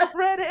 I am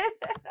ready.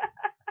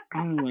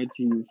 Oh my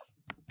jeez.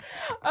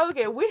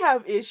 Okay, we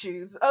have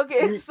issues.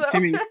 Okay, so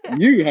Kimmy,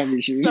 you have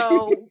issues.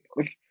 so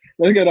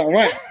Let's get that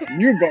right.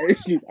 You got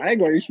issues. I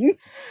got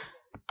issues.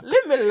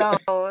 leave me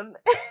alone.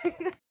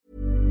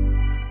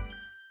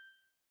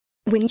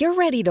 When you're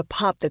ready to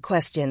pop the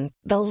question,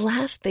 the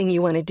last thing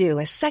you want to do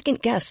is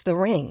second-guess the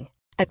ring.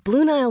 At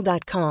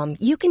BlueNile.com,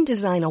 you can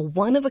design a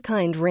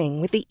one-of-a-kind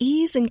ring with the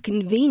ease and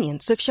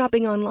convenience of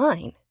shopping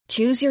online.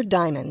 Choose your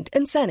diamond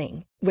and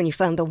setting. When you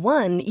find the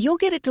one, you'll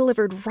get it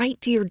delivered right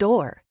to your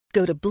door.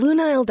 Go to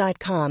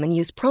BlueNile.com and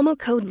use promo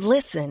code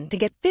LISTEN to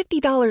get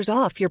 $50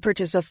 off your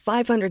purchase of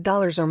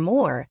 $500 or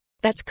more.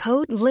 That's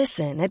code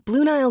LISTEN at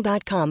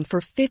BlueNile.com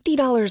for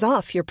 $50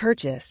 off your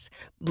purchase.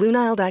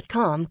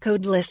 BlueNile.com,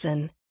 code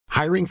LISTEN.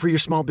 Hiring for your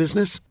small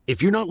business?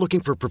 If you're not looking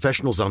for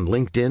professionals on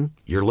LinkedIn,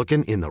 you're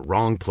looking in the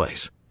wrong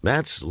place.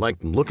 That's like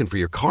looking for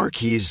your car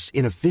keys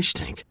in a fish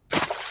tank.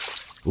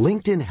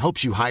 LinkedIn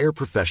helps you hire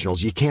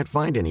professionals you can't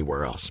find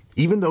anywhere else,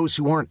 even those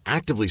who aren't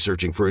actively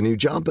searching for a new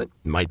job but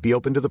might be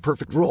open to the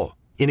perfect role.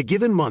 In a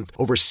given month,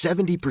 over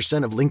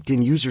 70% of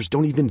LinkedIn users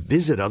don't even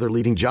visit other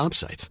leading job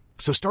sites.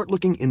 So start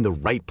looking in the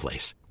right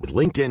place. With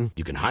LinkedIn,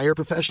 you can hire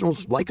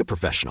professionals like a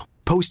professional.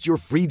 Post your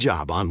free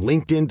job on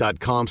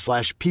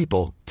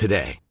linkedin.com/people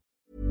today.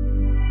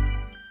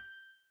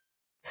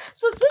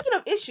 So speaking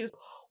of issues,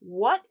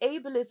 what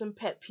ableism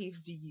pet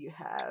peeves do you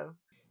have?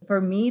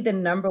 For me, the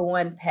number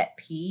one pet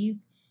peeve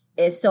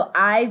is, so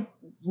I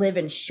live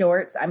in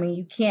shorts. I mean,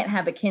 you can't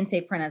have a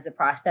kente print as a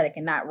prosthetic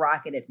and not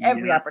rock it at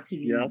every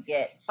opportunity you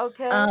get.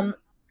 Okay.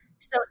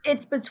 So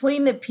it's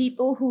between the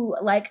people who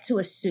like to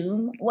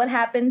assume what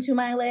happened to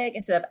my leg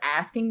instead of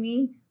asking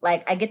me.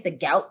 Like, I get the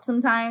gout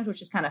sometimes,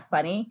 which is kind of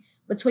funny.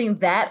 Between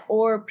that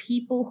or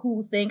people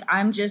who think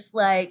I'm just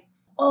like,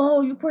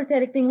 oh, you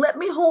pathetic thing, let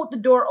me hold the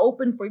door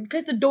open for you,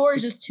 because the door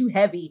is just too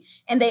heavy,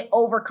 and they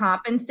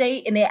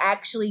overcompensate and they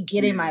actually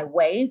get in my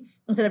way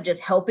instead of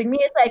just helping me.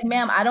 It's like,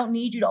 ma'am, I don't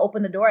need you to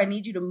open the door. I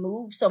need you to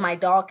move so my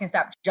dog can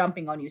stop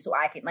jumping on you so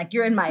I can, like,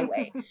 you're in my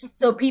way.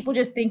 So people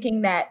just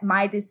thinking that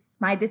my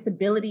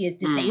disability is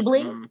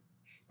disabling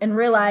and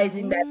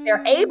realizing that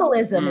their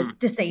ableism is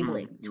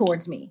disabling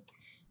towards me.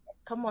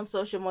 Come on,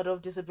 social model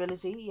of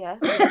disability, yes.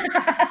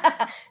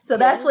 So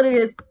that's what it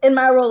is in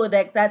my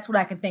Rolodex. That's what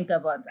I can think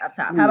of on up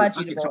top. How about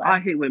you, So Debola? I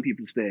hate when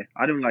people stare.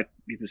 I don't like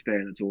people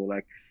staring at all.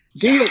 Like,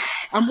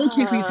 I'm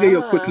okay for you to get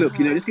your quick look.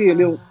 Just get your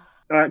little,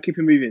 keep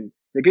it moving.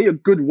 Get your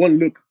good one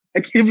look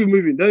and keep it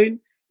moving. Don't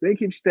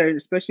keep staring,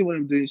 especially when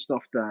I'm doing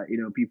stuff that,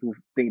 people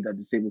think that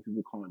disabled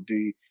people can't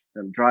do.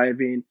 When I'm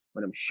driving,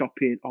 when I'm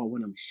shopping. Oh,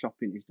 when I'm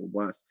shopping is the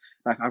worst.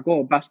 Like, I've got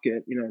a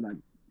basket, like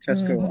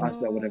Tesco or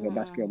Asda or whatever,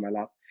 basket on my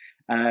lap.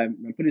 I'm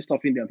putting stuff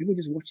in there. People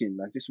just watching.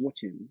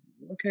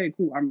 Okay,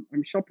 cool. I'm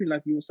shopping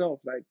like yourself.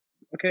 Like,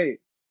 okay,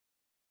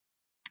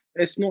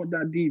 it's not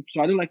that deep.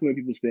 So I don't like when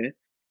people stare.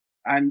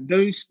 And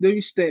don't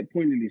stare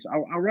pointedly. So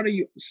I'd rather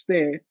you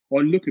stare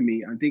or look at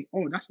me and think,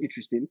 oh, that's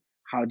interesting.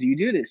 How do you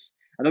do this?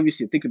 And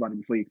obviously think about it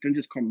before you don't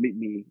just come meet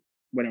me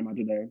when I'm, I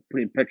don't know,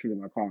 putting petrol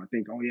in my car and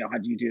think, oh yeah, how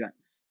do you do that?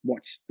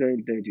 Watch,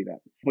 don't do that.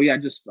 But yeah, I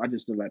just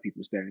don't like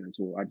people staring at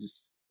all.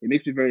 It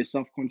makes me very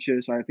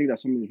self-conscious. I think that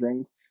something's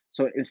wrong.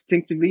 So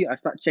instinctively, I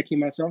start checking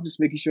myself, just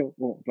making sure,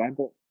 do I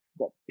got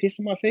piss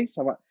on my face?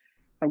 I've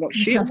got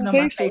shit on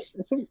my face?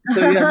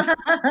 So yeah,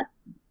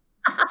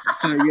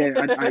 So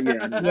yeah, I know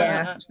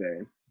Yeah. what you're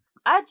saying.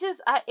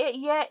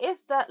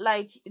 It's that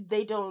like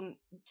they don't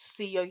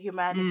see your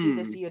humanity,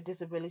 they see your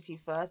disability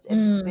first, and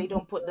they Mm,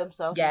 don't put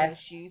themselves in your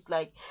yes. shoes.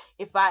 Like,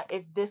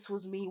 if this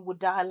was me,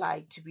 would I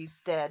like to be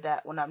stared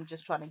at when I'm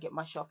just trying to get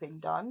my shopping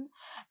done?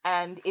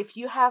 And if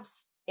you have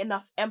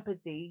enough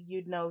empathy,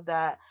 you'd know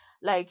that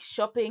like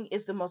shopping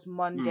is the most Mm,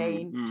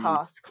 mundane mm,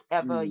 task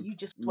ever. mm, You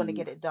just want to mm.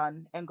 get it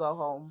done and go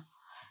home.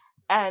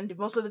 And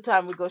most of the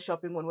time we go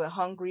shopping when we're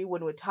hungry,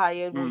 when we're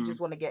tired, when we Mm, just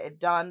want to get it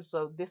done.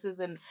 So this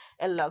isn't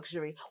a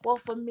luxury. Well,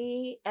 for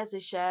me as a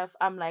chef,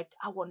 I'm like,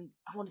 I want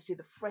to see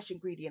the fresh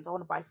ingredients. I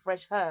want to buy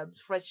fresh herbs,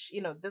 fresh,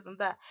 this and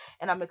that.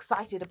 And I'm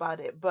excited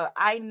about it. But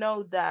I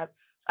know that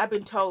I've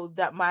been told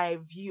that my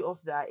view of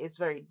that is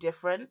very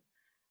different.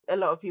 A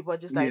lot of people are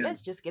just like, yeah.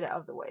 let's just get it out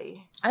of the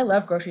way. I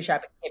love grocery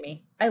shopping,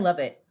 Kimmy. I love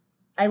it.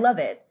 I love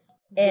it.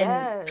 And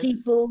Yes.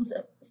 people's,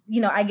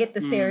 I get the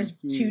Mm, stairs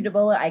to mm.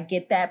 Debola. I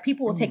get that.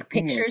 People will Oh take God,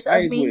 pictures that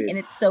of is me, weird. and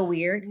it's so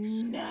weird.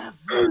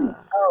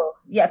 Never. Oh,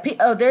 yeah.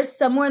 There's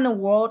somewhere in the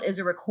world is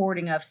a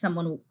recording of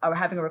someone or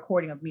having a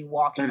recording of me That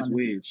walking is on the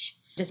weird. beach,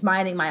 just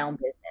minding my own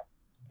business.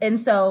 And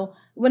so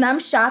when I'm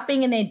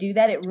shopping and they do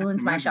that, it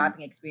ruins my Imagine.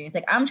 shopping experience.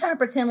 Like I'm trying to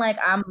pretend like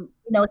I'm,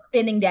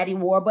 spending Daddy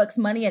Warbucks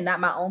money and not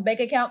my own bank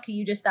account. Can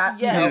you just stop,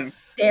 Yeah, Yes.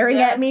 staring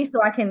Yes. at me so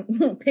I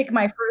can pick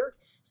my fruit?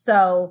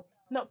 So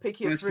Not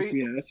pick your that's just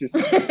fruit. that's just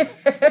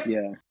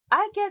yeah.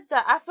 I get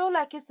that. I feel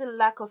like it's a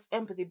lack of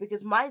empathy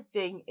because my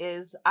thing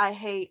is I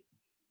hate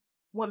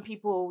when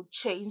people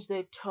change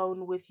their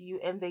tone with you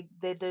and they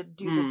do the Mm,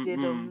 mm.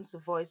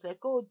 diddums voice like,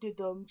 oh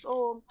diddums,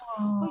 oh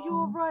are you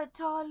Oh, alright,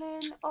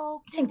 darling?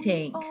 Oh can tink we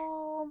tink.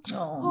 poor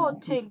Oh,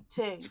 tink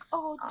tink,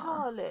 oh aw.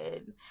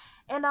 darling.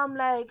 And I'm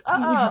like,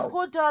 Can you help?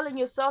 poor darling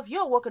yourself.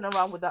 You're walking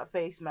around with that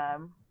face,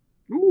 ma'am.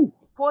 Ooh,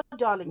 Poor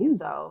darling ooh,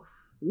 yourself.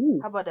 ooh.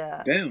 How about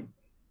that? Damn,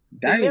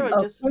 The mirror damn.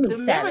 Oh, just Kimmy's the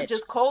mirror savage.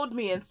 just called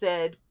me and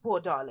said, poor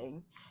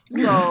darling.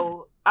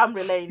 So I'm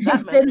relaying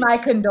that Extend my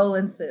message.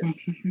 condolences.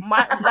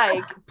 My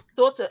like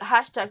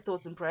hashtag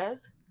thoughts and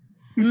prayers.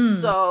 Mm.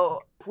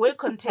 So we're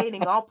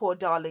containing our poor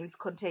darlings,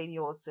 contain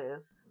yours,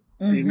 sis.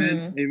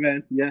 Amen, Mm-hmm.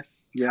 amen.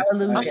 Yes, yes.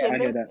 Hallelujah. Okay, I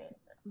hear maybe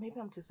that.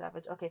 I'm too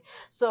savage. Okay.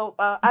 So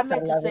I I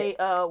meant to love say, it.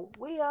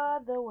 we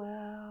are the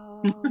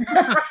world.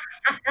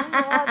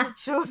 We are the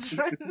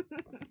children.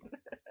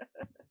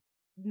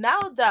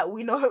 Now that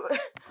we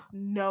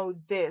know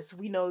this,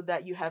 we know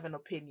that you have an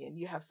opinion,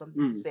 you have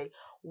something to Mm. say.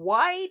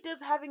 Why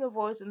does having a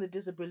voice in the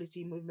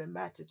disability movement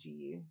matter to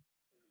you?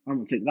 I'm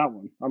gonna take that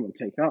one. I'm gonna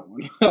take that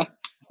one.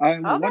 Why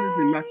does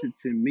it Okay. matter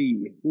to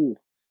me? Ooh,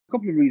 a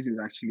couple of reasons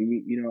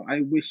actually.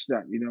 I wish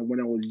that when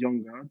I was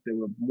younger, there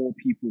were more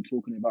people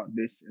talking about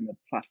this in a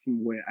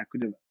platform where I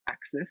could have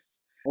accessed.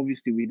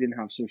 Obviously, we didn't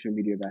have social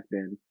media back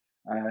then.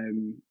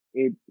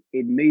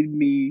 It made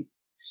me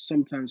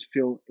sometimes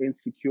feel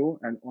insecure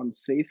and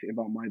unsafe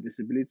about my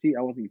disability.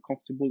 I wasn't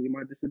comfortable in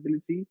my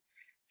disability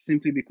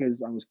simply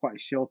because I was quite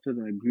sheltered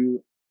and I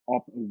grew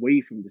up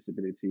away from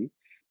disability.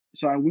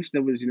 So I wish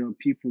there was,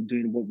 people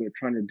doing what we're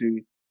trying to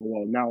do,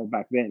 well, now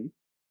back then.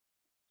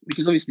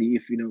 Because obviously,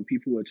 if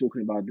people were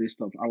talking about this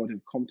stuff, I would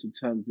have come to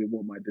terms with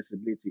what my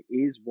disability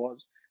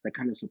was the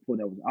kind of support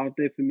that was out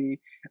there for me,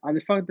 and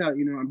the fact that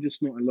I'm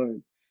just not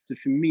alone. So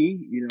for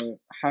me,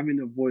 having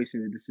a voice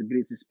in the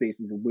disability space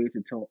is a way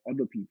to tell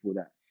other people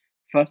that,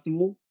 first of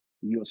all,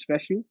 you're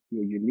special,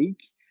 you're unique,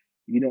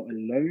 you're not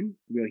alone.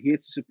 We're here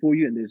to support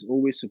you, and there's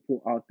always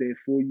support out there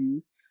for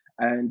you.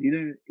 And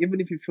even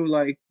if you feel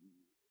like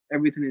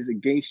everything is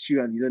against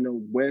you and you don't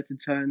know where to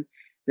turn,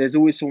 there's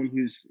always someone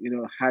who's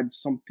had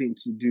something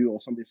to do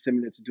or something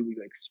similar to do with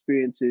your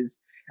experiences,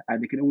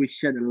 and they can always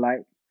shed a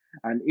light.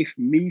 And if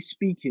me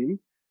speaking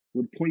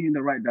would point you in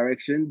the right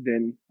direction,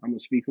 then I'm gonna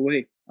speak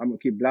away. I'm gonna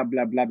keep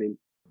blabbing.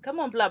 Come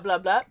on, blah blah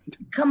blah.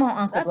 Come on,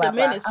 Uncle That's a Blah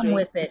Blah. I'm ministry.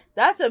 with it.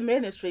 That's a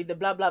ministry, the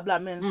blah blah blah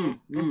ministry.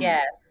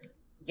 Yes.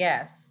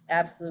 Yes,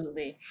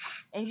 absolutely.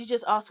 And you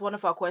just asked one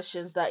of our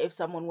questions that if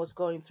someone was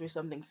going through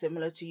something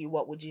similar to you,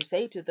 what would you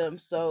say to them?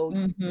 So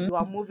Mm-hmm. you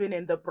are moving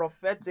in the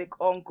prophetic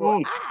encore.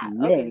 Oh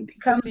Okay, Lord.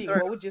 Come Christine,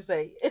 through. what would you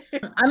say?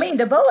 I mean,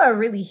 Debola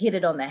really hit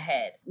it on the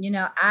head.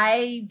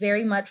 I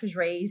very much was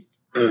raised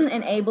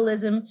in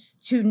ableism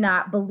to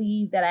not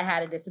believe that I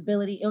had a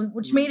disability,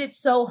 which made it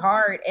so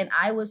hard. And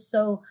I was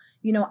so,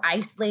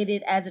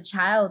 isolated as a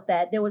child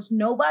that there was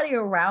nobody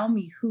around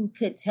me who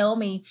could tell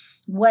me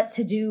what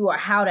to do or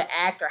how to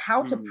act or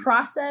how to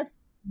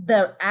process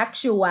the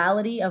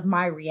actuality of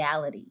my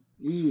reality.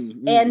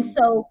 And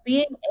so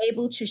being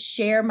able to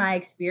share my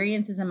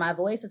experiences and my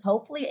voice is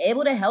hopefully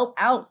able to help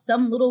out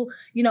some little,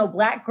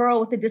 Black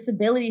girl with a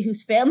disability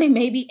whose family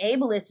may be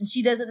ableist and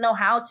she doesn't know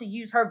how to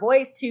use her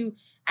voice to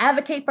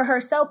advocate for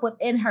herself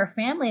within her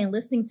family, and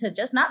listening to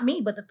just not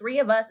me, but the three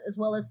of us, as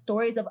well as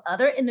stories of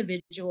other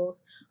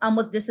individuals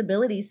with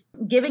disabilities,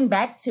 giving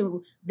back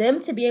to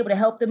them to be able to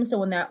help them. So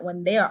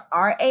when they are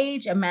our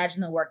age,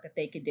 imagine the work that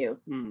they could do.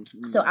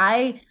 So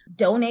I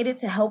donated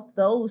to help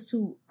those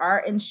who are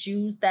in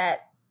shoes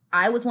that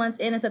I was once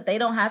in, and so that they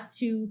don't have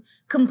to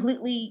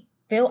completely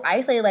feel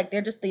isolated, like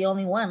they're just the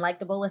only one. Like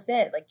Debola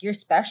said, like you're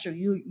special,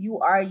 you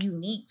are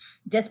unique.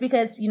 Just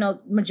because, you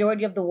know,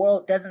 majority of the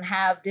world doesn't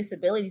have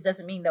disabilities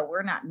doesn't mean that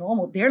we're not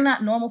normal. They're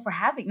not normal for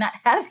not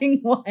having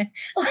one.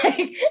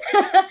 Like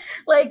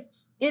like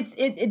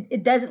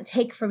it doesn't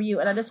take from you.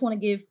 And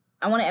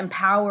I want to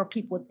empower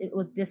people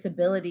with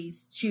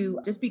disabilities to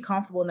just be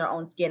comfortable in their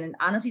own skin and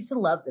honestly to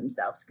love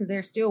themselves, because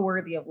they're still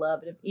worthy of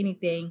love. And if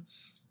anything,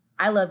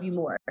 I love you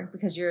more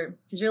because you're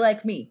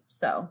like me.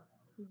 So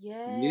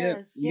Yep,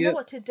 Yes. You know yep.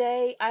 what?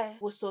 Today I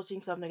was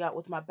sorting something out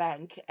with my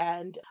bank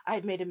and I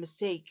had made a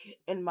mistake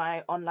in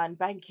my online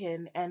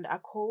banking and I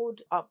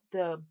called up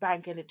the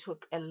bank and it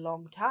took a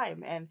long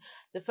time. And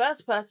the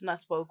first person I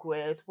spoke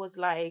with was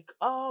like,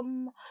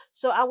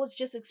 so I was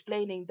just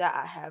explaining that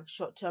I have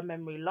short-term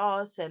memory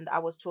loss and I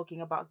was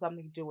talking about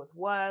something to do with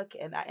work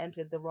and I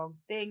entered the wrong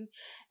thing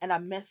and I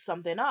messed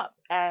something up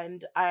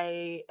and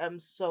I am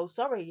so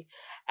sorry.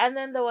 And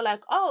then they were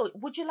like, "Oh,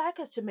 would you like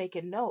us to make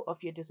a note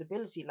of your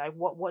disability? Like,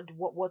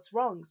 what's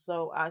wrong?"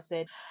 So I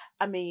said,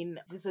 "I mean,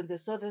 this and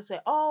this." So they say,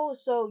 "Oh,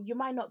 so you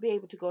might not be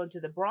able to go into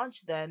the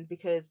branch then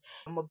because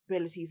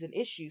mobility is an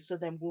issue. So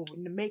then we'll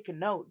make a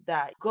note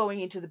that going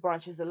into the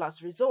branch is the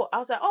last resort." I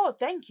was like, "Oh,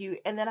 thank you."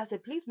 And then I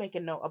said, "Please make a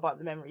note about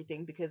the memory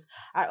thing because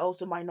I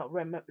also might not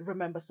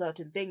remember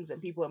certain things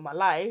and people in my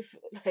life."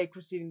 Like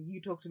Christine, you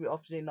talk to me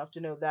often enough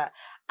to know that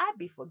I'd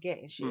be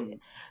forgetting shit. Mm,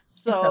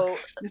 it's okay. So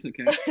it's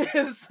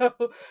okay. so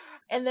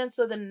and then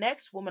so the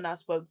next woman I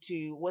spoke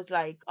to was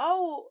like,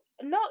 "Oh,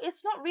 no,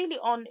 it's not really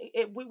on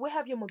it, we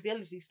have your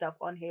mobility stuff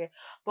on here,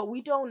 but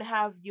we don't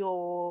have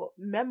your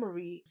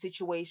memory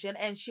situation."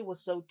 And she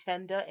was so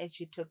tender and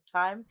she took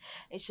time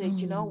and she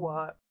said, "You know Mm.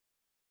 what?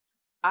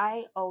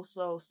 I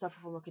also suffer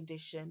from a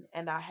condition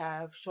and I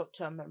have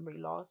short-term memory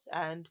loss,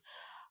 and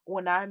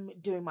when I'm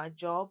doing my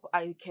job,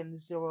 I can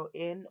zero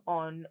in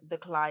on the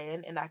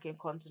client and I can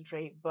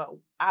concentrate. But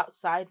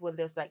outside, when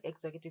there's like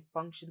executive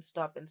function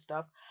stuff and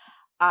stuff,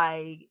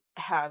 I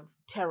have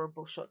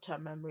terrible short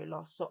term memory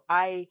loss. So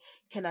I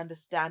can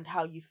understand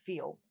how you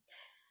feel."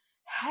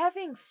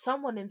 Having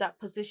someone in that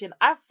position,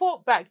 I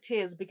fought back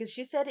tears because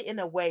she said it in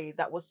a way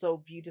that was so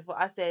beautiful.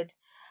 I said,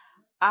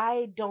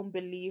 "I don't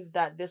believe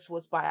that this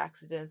was by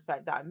accident, the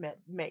fact that I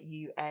met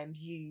you and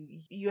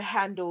you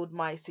handled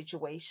my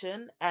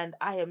situation, and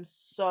I am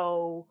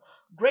so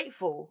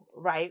grateful,"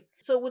 right?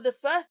 So with the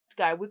first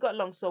guy, we got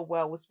along so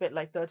well. We spent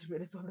like 30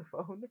 minutes on the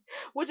phone.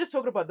 We're just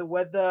talking about the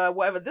weather,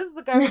 whatever. This is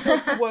a guy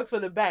who works for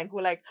the bank.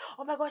 We're like,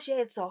 "Oh my gosh,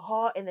 yeah, it's so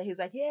hot." And then he's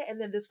like, "Yeah," and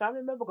then this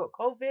family member got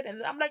COVID,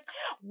 and I'm like,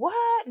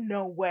 "What?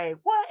 No way.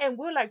 What?" And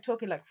we're like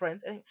talking like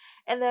friends.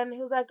 And then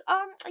he was like,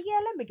 "Yeah,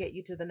 let me get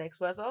you to the next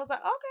person." I was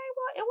like, "Okay,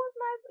 well, it was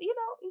nice,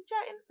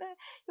 chatting."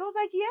 He was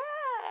like,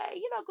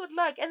 "Yeah, good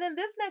luck." And then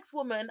this next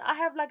woman, I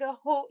have like a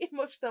whole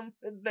emotional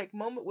like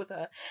moment with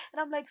her, and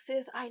I'm like,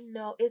 "Sis, I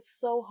know it's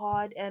so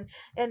hard,"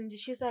 and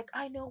she's like,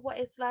 "I know what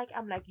it's like."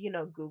 I'm like,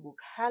 Google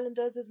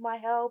Calendars is my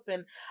help,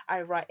 and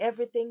I write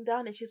everything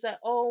down. And she's like,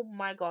 "Oh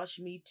my gosh,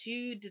 me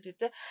too." Da, da,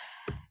 da.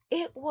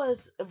 It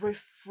was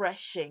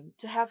refreshing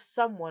to have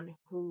someone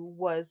who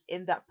was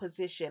in that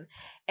position.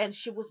 And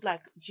she was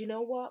like, "Do you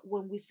know what?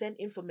 When we send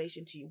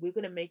information to you, we're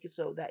going to make it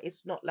so that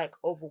it's not like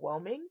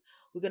overwhelming.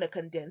 We're going to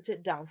condense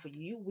it down for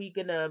you. We're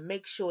going to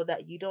make sure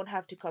that you don't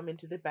have to come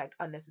into the bank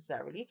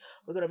unnecessarily.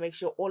 We're going to make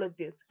sure all of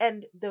this."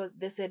 And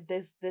they said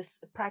there's this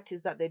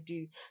practice that they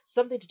do,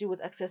 something to do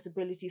with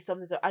accessibility,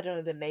 something that I don't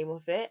know the name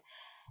of it.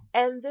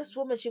 And this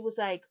woman, she was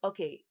like,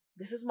 "Okay,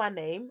 this is my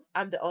name.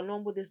 I'm the only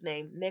one with this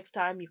name. Next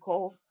time you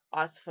call,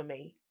 ask for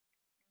me."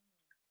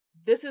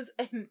 This is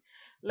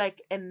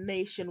like a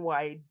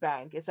nationwide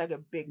bank. It's like a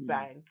big Mm,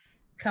 bank.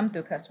 Come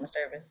through customer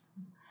service.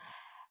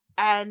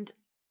 And,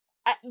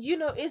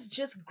 it's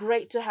just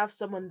great to have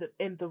someone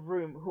in the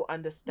room who Mm-hmm.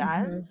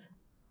 understands.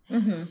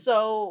 Mm-hmm.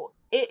 So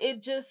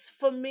it just,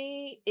 for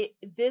me,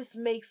 this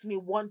makes me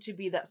want to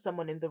be that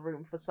someone in the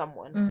room for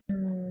someone.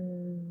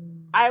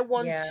 Mm-hmm. I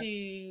want Yeah.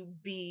 to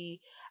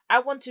be, I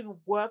want to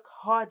work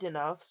hard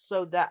enough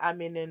so that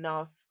I'm in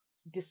enough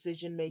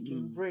decision making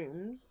mm,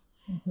 rooms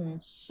Mm-hmm.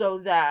 so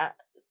that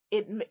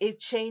it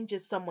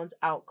changes someone's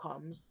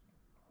outcomes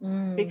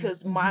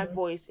because my Mm-hmm.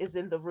 voice is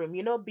in the room.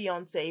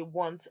 Beyonce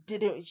once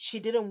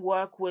didn't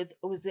work with,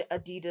 was it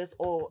Adidas,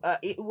 or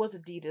it was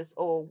Adidas,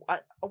 or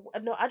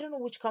no, I don't know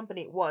which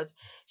company it was.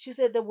 She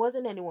said there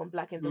wasn't anyone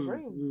black in the mm,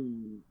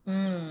 room,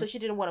 mm. so Mm. she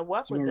didn't want to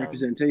work It's with about them.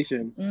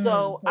 representation.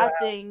 So I Wow.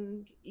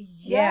 think,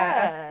 Yeah,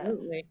 yeah.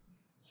 absolutely.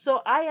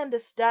 So I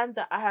understand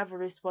that I have a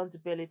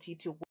responsibility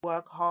to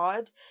work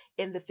hard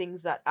in the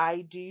things that I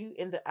do,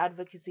 in the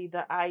advocacy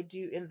that I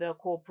do, in the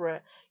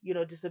corporate,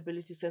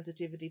 disability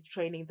sensitivity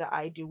training that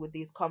I do with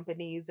these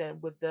companies,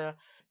 and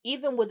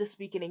even with the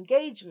speaking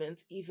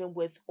engagements, even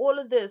with all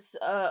of this,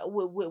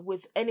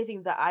 with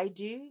anything that I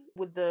do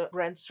with the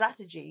brand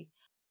strategy.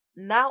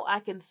 Now I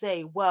can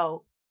say,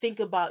 well, think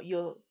about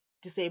your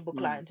disabled Mm,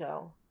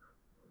 clientele.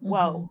 Mm-hmm.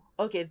 Well,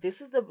 okay,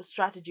 this is the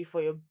strategy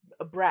for your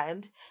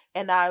brand,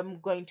 and I'm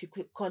going to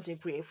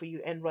content create for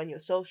you and run your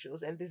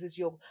socials, and this is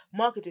your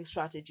marketing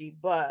strategy,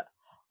 but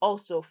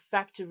also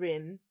factor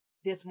in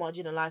this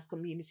marginalized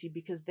community,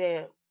 because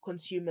they're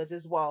consumers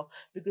as well,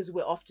 because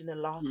we're often a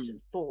last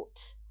Mm. thought.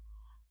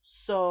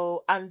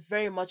 So I'm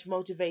very much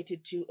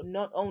motivated to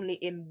not only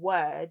in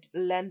word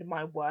lend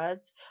my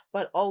words,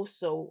 but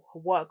also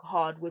work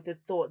hard with the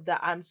thought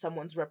that I'm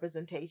someone's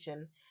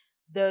representation.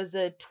 There's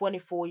a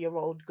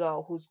 24-year-old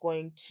girl who's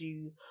going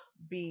to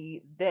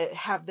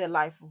have their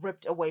life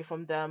ripped away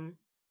from them,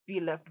 be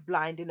left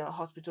blind in a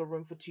hospital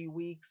room for 2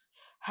 weeks,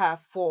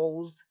 have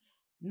falls,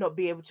 not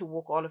be able to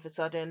walk all of a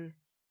sudden,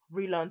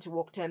 relearn to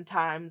walk 10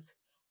 times,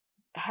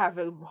 have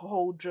a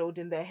hole drilled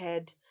in their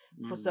head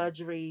for Mm.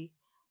 surgery,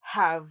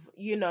 have,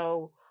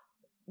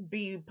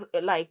 be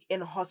like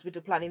in a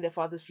hospital planning their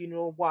father's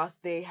funeral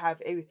whilst they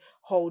have a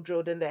hole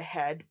drilled in their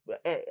head,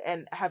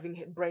 and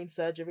having brain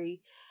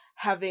surgery,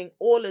 having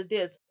all of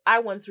this. I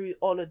went through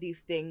all of these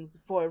things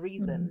for a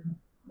reason.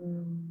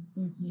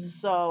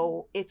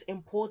 So it's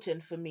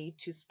important for me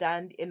to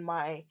stand in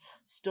my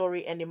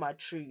story and in my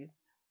truth,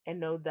 and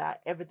know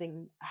that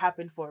everything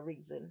happened for a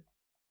reason.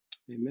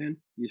 Amen.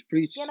 You've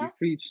preached. You know? You've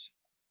preached.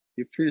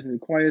 You've preached. And the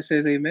choir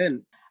says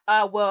amen.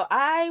 Well,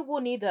 I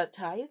will need that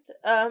tithe.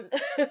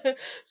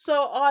 So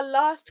our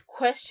last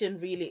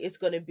question really is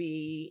going to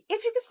be,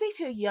 if you could speak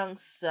to your young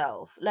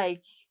self,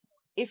 like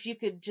if you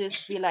could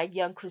just be like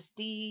young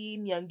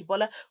Christine, young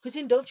Debola.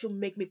 Christine, don't you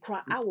make me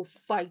cry. I will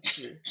fight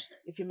you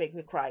if you make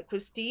me cry.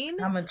 Christine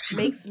I'm a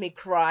makes me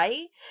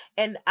cry,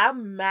 and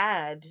I'm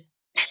mad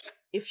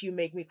if you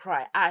make me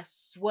cry. I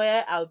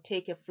swear I'll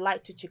take a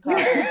flight to Chicago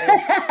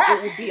and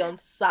it will be on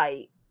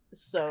site. I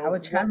So,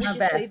 would try what would my you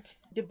say,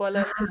 best.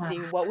 Debola and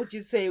Christine? What would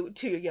you say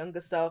to your younger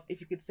self if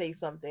you could say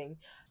something?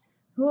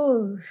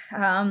 Ooh,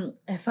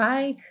 if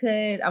I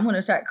could, I'm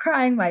gonna start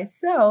crying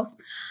myself.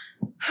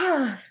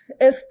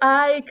 If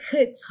I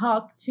could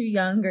talk to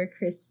younger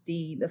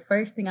Christine, the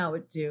first thing I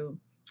would do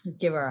is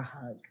give her a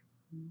hug.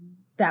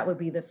 That would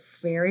be the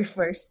very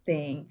first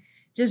thing.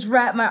 Just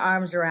wrap my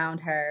arms around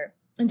her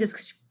and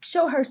just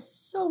show her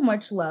so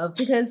much love,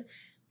 because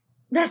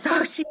that's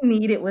all she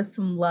needed was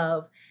some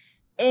love.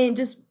 And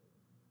just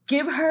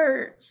give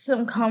her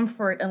some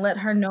comfort and let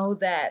her know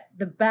that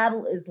the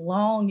battle is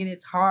long and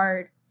it's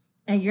hard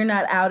and you're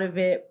not out of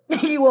it.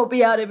 You won't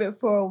be out of it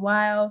for a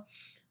while.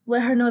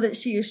 Let her know that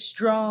she is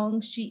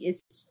strong, she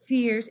is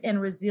fierce and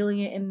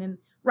resilient. And then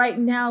right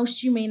now,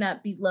 she may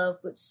not be loved,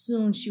 but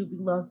soon she'll be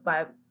loved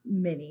by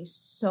many,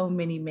 so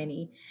many,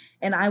 many.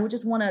 And I would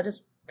just want to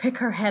just pick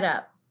her head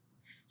up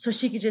so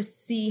she could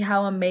just see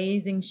how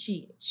amazing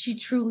she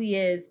truly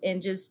is,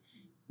 and just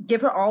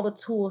give her all the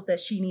tools that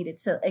she needed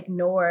to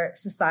ignore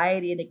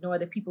society and ignore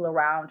the people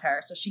around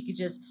her, so she could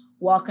just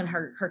walk in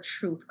her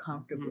truth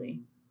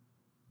comfortably.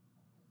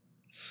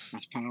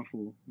 That's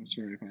powerful. That's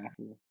very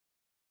powerful.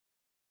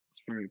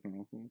 It's very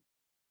powerful.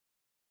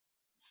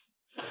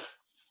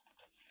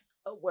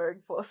 I'm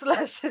wearing 4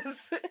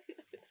 slashes.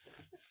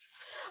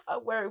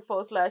 I'm wearing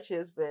 4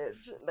 slashes,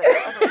 bitch. Like,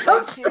 I don't I'm,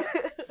 like so-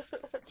 it.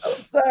 I'm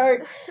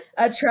sorry.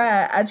 I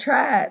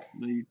tried.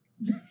 No, you-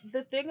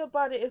 The thing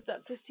about it is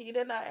that Christine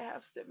and I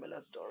have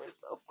similar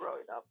stories of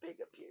growing up being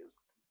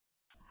abused.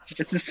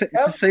 It's a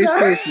I'm safe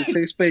sorry. space. It's a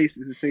safe space.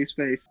 It's a safe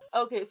space.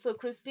 Okay, so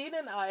Christine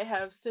and I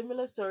have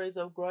similar stories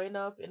of growing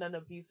up in an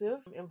abusive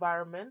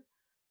environment,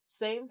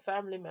 same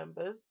family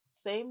members,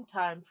 same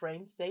time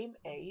frame, same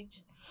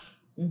age,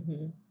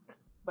 Mm-hmm.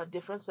 but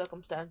different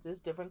circumstances,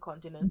 different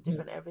continents,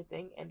 different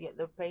everything, and yet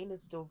the pain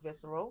is still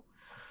visceral.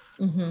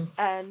 Mm-hmm.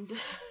 And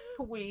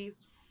we,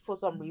 for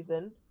some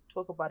reason,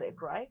 talk about it and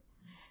cry.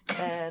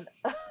 And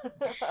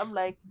I'm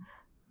like,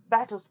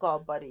 battle scar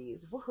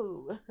buddies,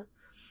 woohoo!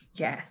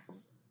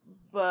 Yes.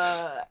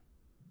 But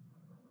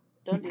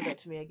don't do that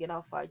to me again,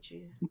 I'll fight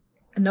you.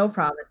 No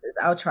promises.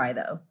 I'll try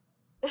though.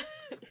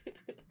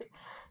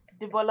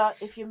 Debola,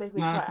 if you make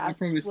me Nah, cry, I I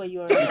promise. swear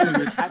you're I a man.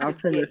 promise. I I could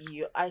get promise.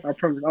 you. I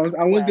promise. I was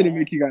gonna swear.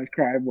 make you guys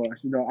cry, but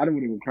I don't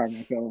want to cry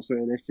myself. So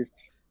let's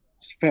just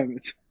spam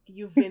it.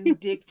 You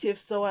vindictive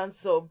so and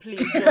so.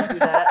 Please don't do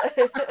that.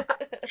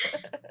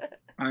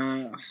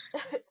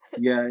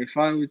 Yeah. If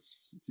I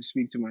was to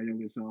speak to my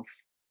younger self,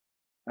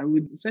 I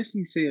would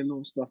essentially say a lot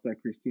of stuff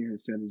that Christine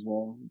has said as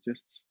well.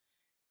 Just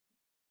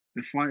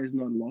the fight is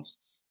not lost.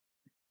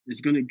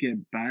 It's gonna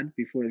get bad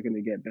before it's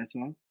gonna get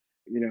better.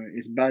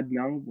 It's bad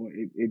now, but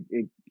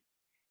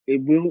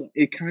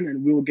it can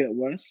and will get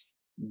worse.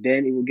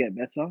 Then it will get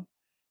better.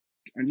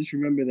 And just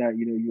remember that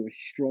you're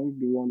strong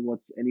beyond what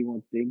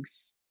anyone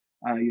thinks.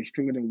 You're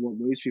stronger than what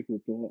most people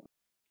thought.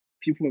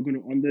 People are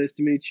going to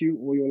underestimate you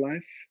all your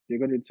life. They're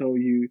going to tell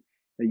you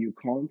that you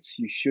can't,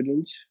 you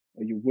shouldn't,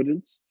 or you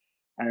wouldn't,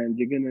 and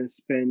you're going to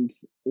spend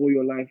all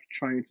your life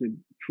trying to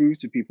prove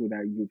to people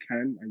that you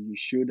can and you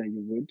should and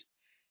you would.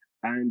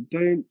 And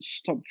don't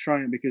stop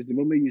trying, because the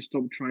moment you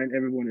stop trying,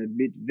 everyone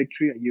admit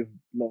victory and you've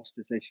lost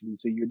essentially.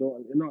 So you're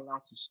not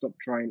allowed to stop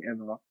trying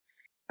ever.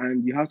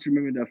 And you have to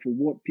remember that for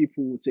what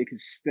people will take a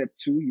step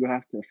to, you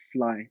have to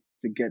fly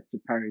to get to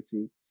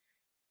parity.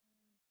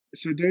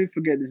 So don't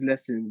forget these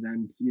lessons.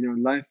 And,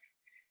 life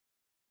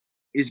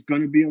is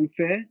going to be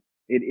unfair.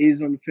 It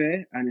is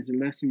unfair. And it's a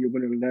lesson you're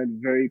going to learn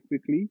very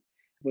quickly.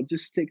 But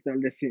just take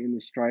that lesson in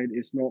the stride.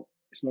 It's not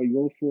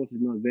your fault.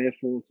 It's not their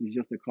fault. It's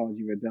just the cards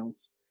you were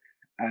dealt,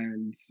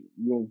 and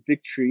your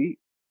victory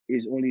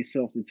is only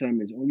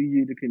self-determined. It's only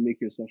you that can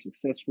make yourself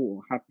successful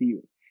or happy,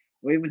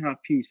 or even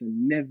have peace.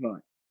 And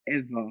never,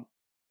 ever,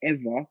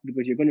 ever,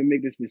 because you're going to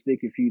make this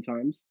mistake a few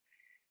times,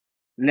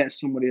 let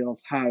somebody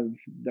else have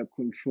the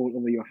control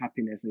over your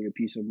happiness and your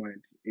peace of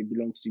mind. It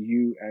belongs to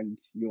you and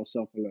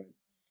yourself alone.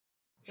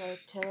 You're a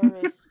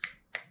terrorist.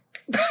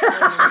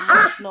 You're an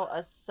emotional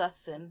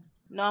assassin.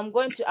 No, I'm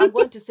going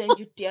to send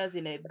you tears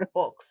in a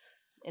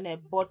box, in a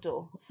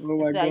bottle, Oh and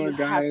my say, "Are you God,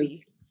 guys.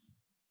 happy?"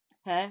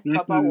 Huh?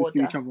 Let's Papa do this to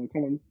each water. other.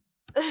 Come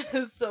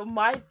on. So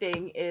my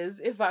thing is,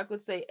 if I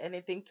could say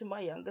anything to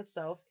my younger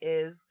self,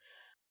 is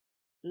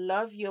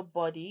love your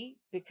body,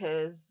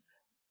 because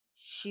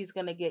she's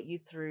gonna get you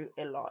through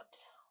a lot.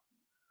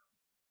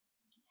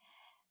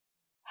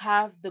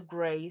 Have the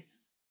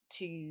grace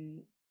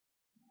to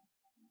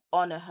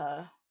honor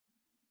her.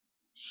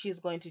 She's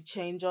going to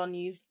change on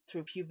you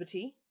through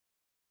puberty.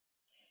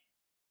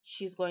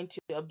 She's going to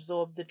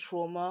absorb the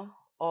trauma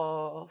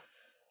of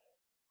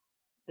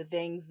the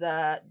things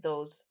that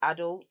those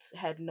adults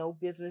had no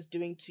business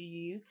doing to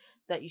you,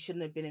 that you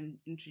shouldn't have been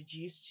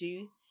introduced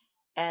to,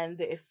 and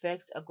the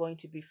effects are going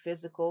to be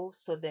physical.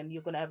 So then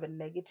you're going to have a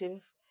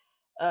negative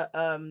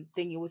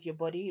thingy with your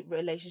body,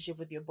 relationship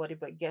with your body.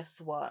 But guess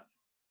what?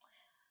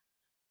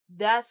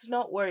 That's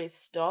not where it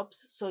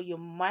stops. So you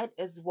might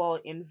as well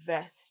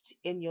invest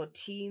in your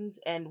teens,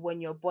 and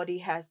when your body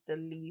has the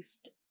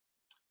least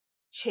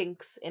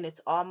chinks in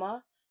its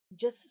armor,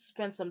 just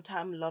spend some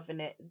time loving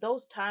it.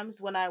 Those times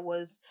when I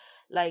was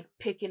like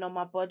picking on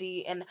my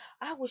body, and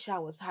I wish I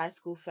was high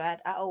school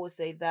fat. I always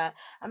say that.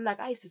 I'm like,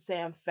 I used to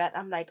say I'm fat.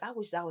 I'm like, I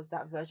wish I was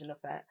that version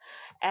of fat.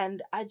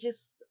 And I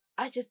just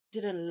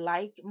didn't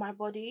like my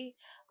body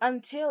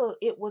until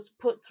it was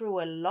put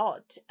through a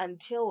lot,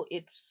 until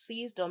it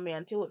seized on me,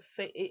 until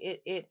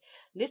it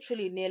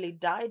literally nearly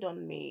died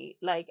on me,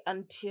 like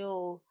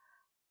until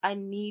I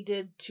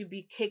needed to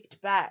be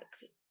kicked back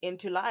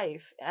into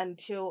life,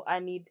 until I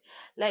need,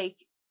 like,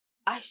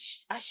 I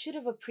should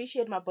have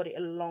appreciated my body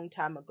a long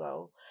time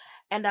ago,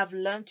 and I've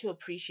learned to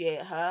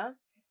appreciate her.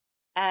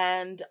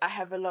 And I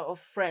have a lot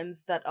of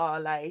friends that are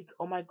like,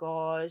 oh my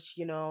gosh,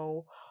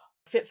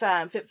 fit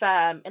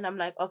fam, and I'm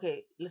like,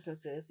 okay, listen,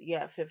 sis,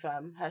 yeah, fit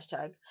fam,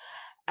 hashtag.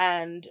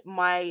 And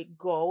my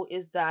goal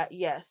is that,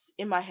 yes,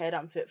 in my head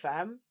I'm fit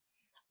fam,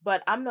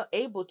 but I'm not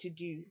able to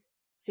do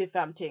fit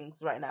fam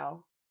things right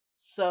now.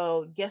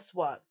 So guess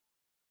what?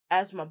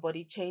 As my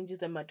body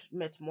changes and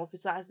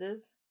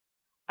metamorphosizes,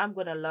 I'm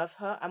going to love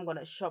her. I'm going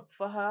to shop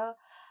for her.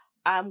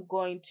 I'm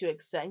going to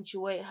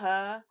accentuate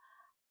her.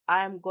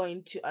 I'm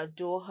going to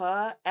adore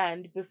her.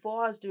 And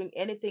before I was doing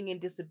anything in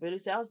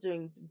disability, I was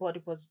doing body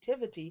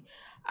positivity.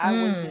 I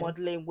was Mm.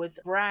 modeling with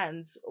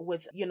brands,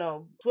 with,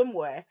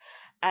 swimwear,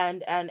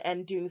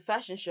 and doing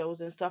fashion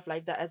shows and stuff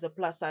like that as a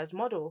plus size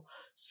model.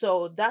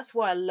 So that's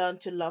where I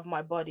learned to love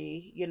my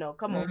body.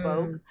 Come on,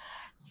 Vogue. Mm.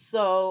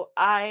 So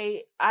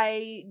I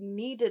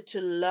needed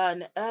to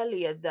learn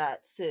earlier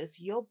that, sis,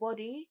 your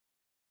body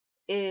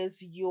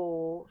is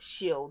your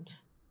shield.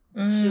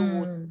 She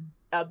would Mm.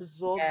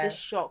 absorb the Yes.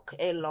 shock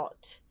a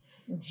lot.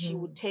 She Hmm.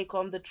 would take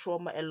on the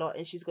trauma a lot,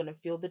 and she's going to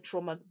feel the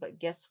trauma. But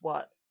guess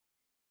what?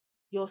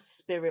 Your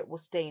spirit will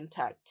stay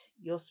intact.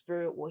 Your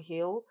spirit will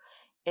heal,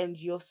 and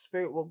your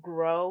spirit will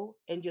grow,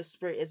 and your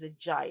spirit is a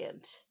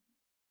giant.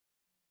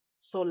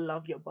 So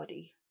love your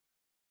body.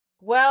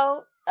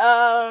 Well,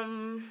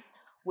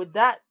 with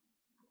that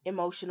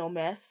emotional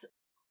mess,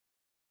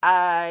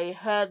 I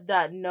heard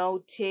that no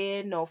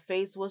tear, no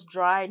face was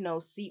dry, no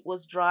seat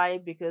was dry,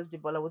 because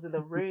Debola was in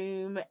the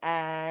room,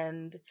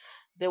 and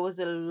there was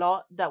a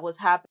lot that was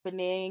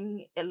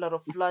happening. A lot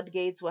of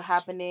floodgates were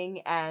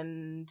happening,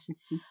 and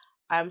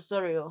I'm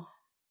sorry,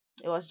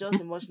 it was just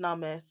emotional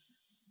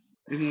mess.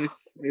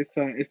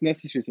 It's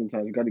necessary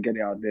sometimes. You got to get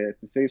it out there.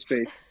 It's a safe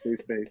space. Safe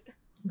space.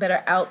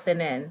 Better out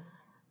than in.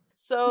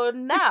 So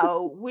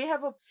now we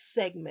have a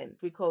segment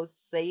we call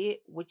Say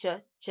It With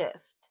Your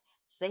Chest.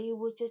 Say it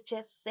with your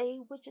chest, say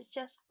it with your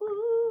chest.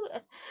 Ooh.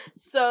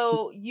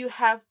 So you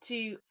have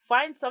to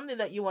find something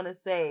that you want to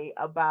say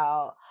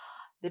about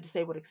the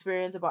disabled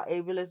experience, about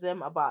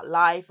ableism, about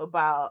life,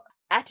 about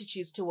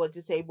attitudes toward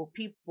disabled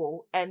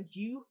people, and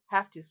you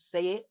have to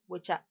say it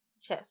with your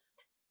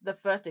chest. The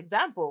first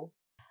example,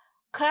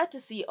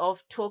 courtesy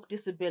of Talk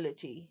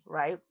Disability,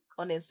 right?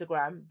 On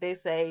Instagram, they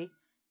say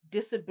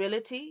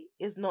disability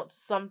is not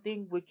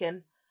something we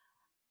can,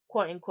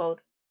 quote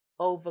unquote,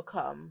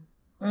 overcome.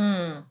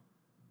 Mm.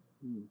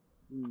 Mm,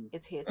 mm,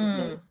 It's here to Mm.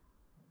 stay.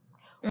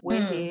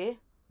 We're Mm. here,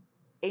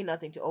 ain't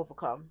nothing to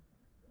overcome.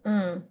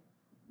 Mm.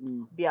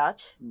 mm,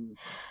 Biatch, mm.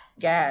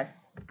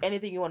 Yes.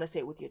 anything you want to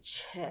say with your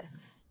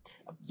chest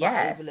about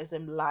Yes.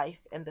 ableism,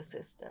 life, and the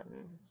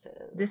system. So,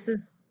 This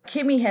is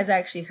Kimmy has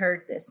actually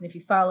heard this. And if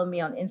you follow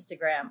me on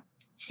Instagram,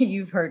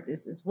 you've heard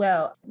this as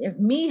well. If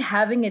me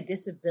having a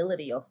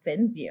disability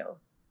offends you,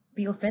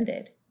 be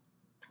offended, oh,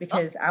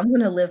 because I'm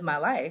going to live my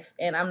life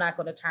and I'm not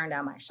going to turn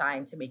down my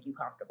shine to make you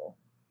comfortable.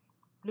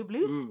 blue,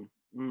 blue. Mm.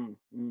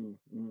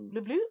 Blue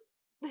blue.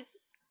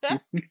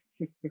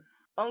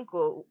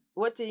 Uncle,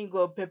 what do you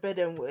go pepper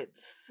them with?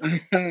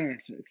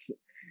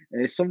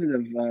 It's something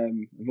I've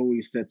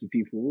always said to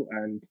people,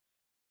 and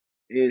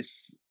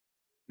it's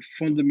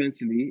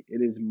fundamentally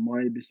it is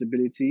my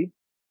disability,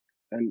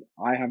 and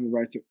I have the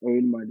right to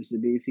own my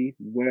disability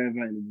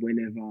wherever and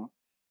whenever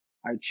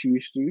I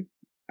choose to,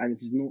 and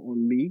it is not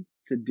on me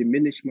to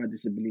diminish my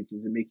disability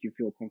to make you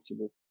feel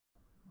comfortable.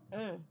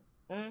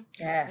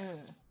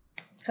 Yes.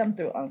 Come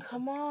through, Uncle.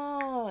 Come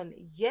on.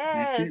 That's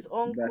Yes, it.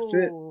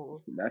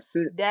 Uncle. That's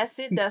it. That's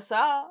it. That's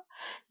all.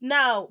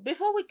 Now,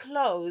 before we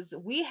close,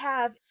 we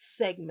have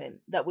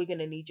segment that we're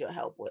gonna need your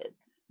help with.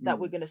 That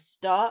we're gonna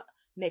start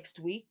next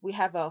week. We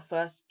have our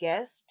first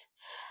guest,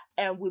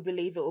 and we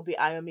believe it will be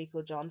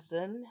Ayomiko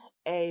Johnson,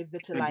 a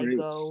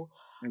vitiligo.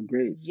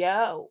 Great.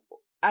 Yeah,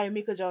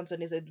 Ayomiko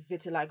Johnson is a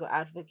vitiligo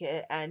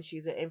advocate, and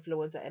she's an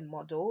influencer and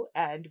model,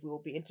 and we will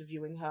be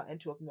interviewing her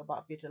and talking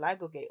about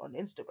Vitiligo Gate on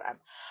Instagram.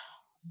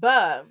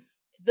 But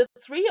the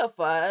three of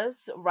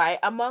us, right,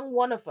 among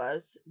one of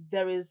us,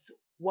 there is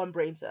one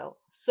brain cell.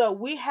 So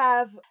we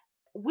have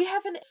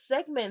a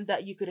segment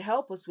that you could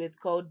help us with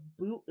called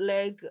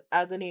Bootleg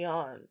Agony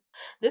On.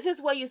 This is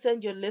where you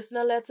send your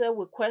listener letter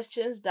with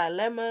questions,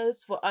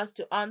 dilemmas for us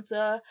to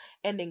answer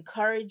and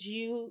encourage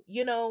you.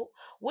 You know,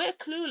 we're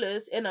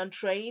clueless and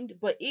untrained,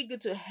 but eager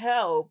to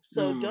help.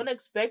 So don't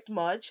expect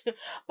much,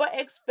 but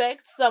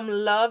expect some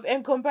love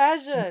and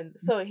compassion.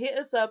 So hit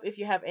us up if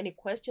you have any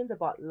questions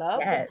about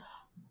love, Yes.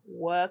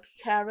 work,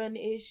 Karen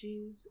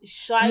issues,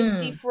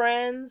 shiesty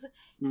friends,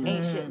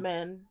 ancient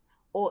men,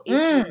 or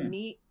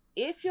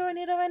if you're in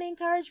need of any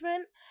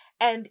encouragement,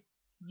 and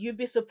you'd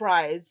be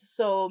surprised.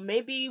 So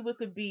maybe we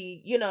could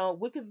be,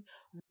 we could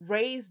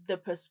raise the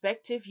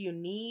perspective you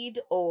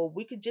need, or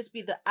we could just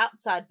be the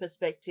outside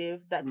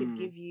perspective that could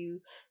give you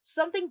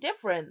something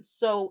different.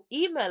 So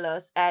email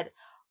us at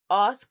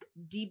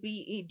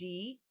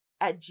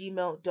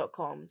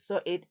askdbed@gmail.com.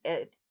 So it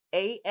at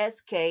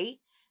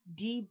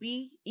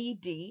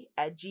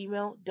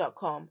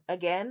askdbed@gmail.com.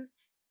 Again,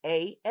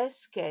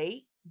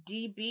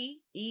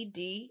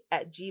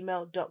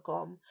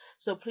 askdbed@gmail.com.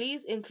 So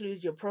please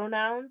include your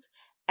pronouns.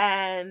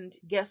 And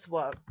guess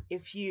what?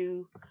 If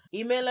you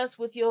email us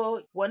with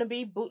your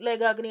wannabe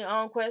bootleg agony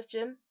on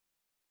question,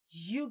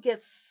 you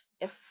get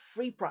a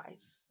free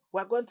prize.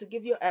 We're going to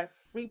give you a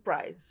free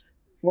prize.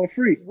 For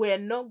free. We're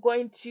not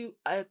going to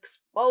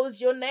expose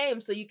your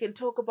name, so you can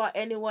talk about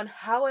anyone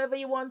however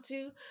you want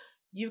to.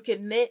 You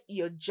can let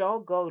your jaw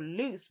go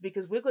loose,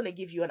 because we're going to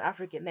give you an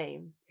African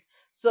name.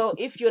 So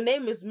if your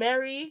name is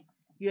Mary,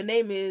 your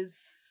name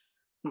is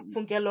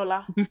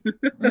Funkelola.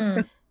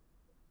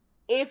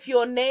 If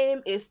your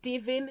name is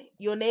Stephen,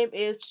 your name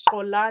is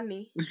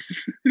Olani.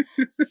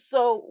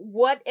 So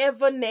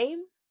whatever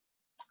name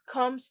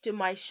comes to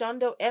my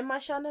Shondo and my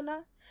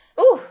Shandana,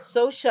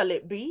 so shall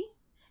it be,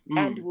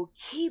 and will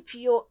keep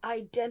your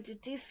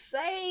identity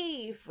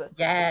safe.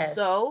 Yes.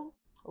 So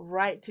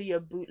write to your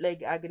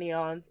bootleg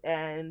agonions,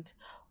 and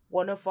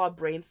one of our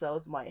brain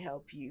cells might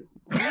help you.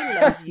 We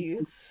love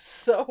you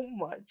so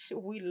much.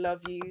 We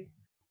love you.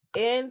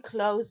 In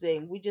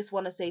closing, we just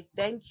want to say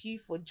thank you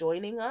for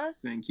joining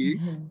us. Thank you.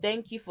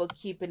 Thank you for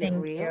keeping it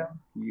real.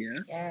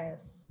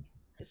 Yes.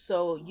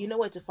 So you know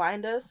where to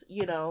find us,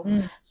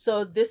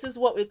 So this is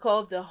what we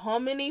call the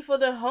hominy for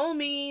the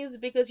homies,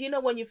 because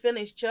when you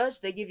finish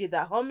church, they give you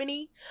the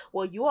hominy.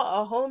 Well, you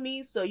are a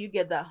homie, so you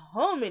get the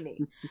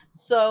hominy.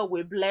 So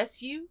we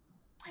bless you.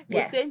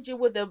 We send you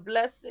with a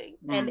blessing.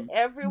 And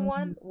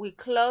everyone, we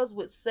close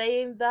with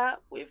saying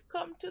that we've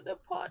come to the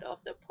part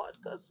of the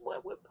podcast where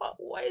we part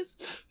ways.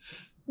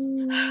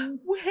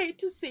 We hate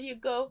to see you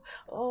go,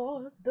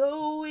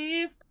 although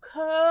we've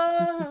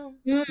come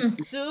to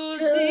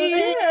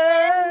the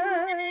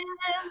end.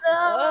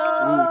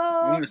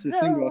 It's a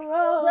single.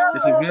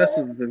 It's a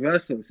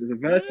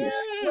verses.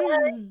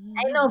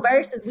 Ain't no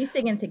verses. We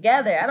singing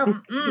together. I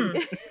don't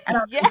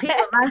compete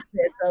with my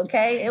sis,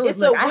 okay? It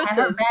was I had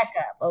her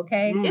backup,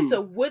 okay? It's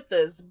a with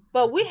us.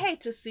 But we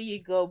hate to see you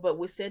go, but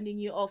we're sending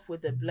you off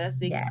with a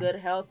blessing, good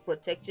health,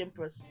 protection,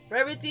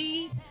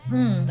 prosperity.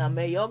 Now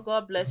may your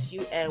God bless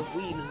you, and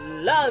we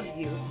love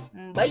you.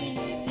 Bye.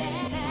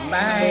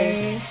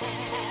 Bye.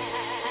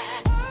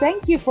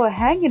 Thank you for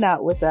hanging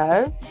out with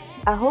us.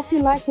 I hope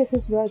you like us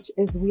as much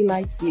as we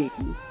like you.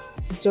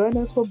 Join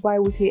us for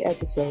bi-weekly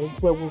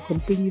episodes where we'll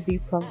continue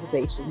these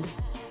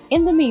conversations.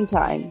 In the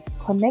meantime,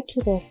 connect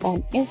with us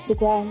on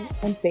Instagram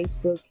and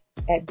Facebook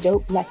at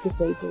Dope Black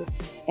Disabled,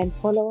 and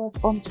follow us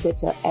on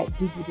Twitter at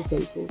DB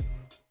Disabled.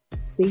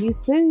 See you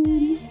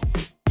soon.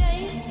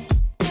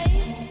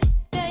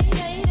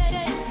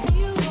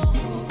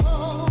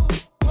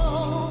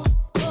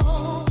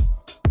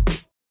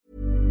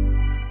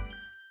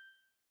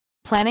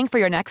 Planning for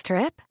your next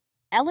trip?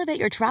 Elevate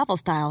your travel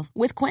style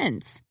with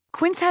Quince.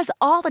 Quince has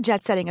all the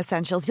jet-setting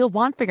essentials you'll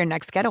want for your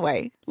next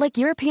getaway, like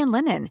European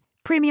linen,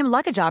 premium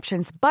luggage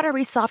options,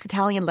 buttery soft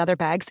Italian leather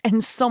bags,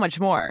 and so much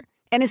more.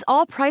 And is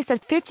all priced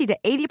at 50 to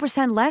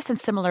 80% less than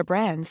similar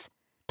brands.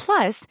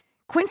 Plus,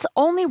 Quince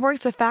only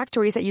works with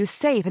factories that use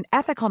safe and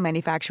ethical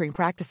manufacturing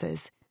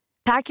practices.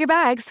 Pack your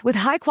bags with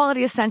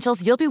high-quality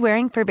essentials you'll be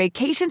wearing for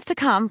vacations to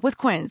come with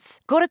Quince.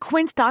 Go to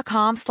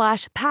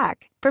quince.com/pack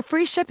for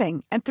free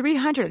shipping and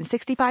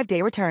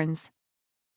 365-day returns.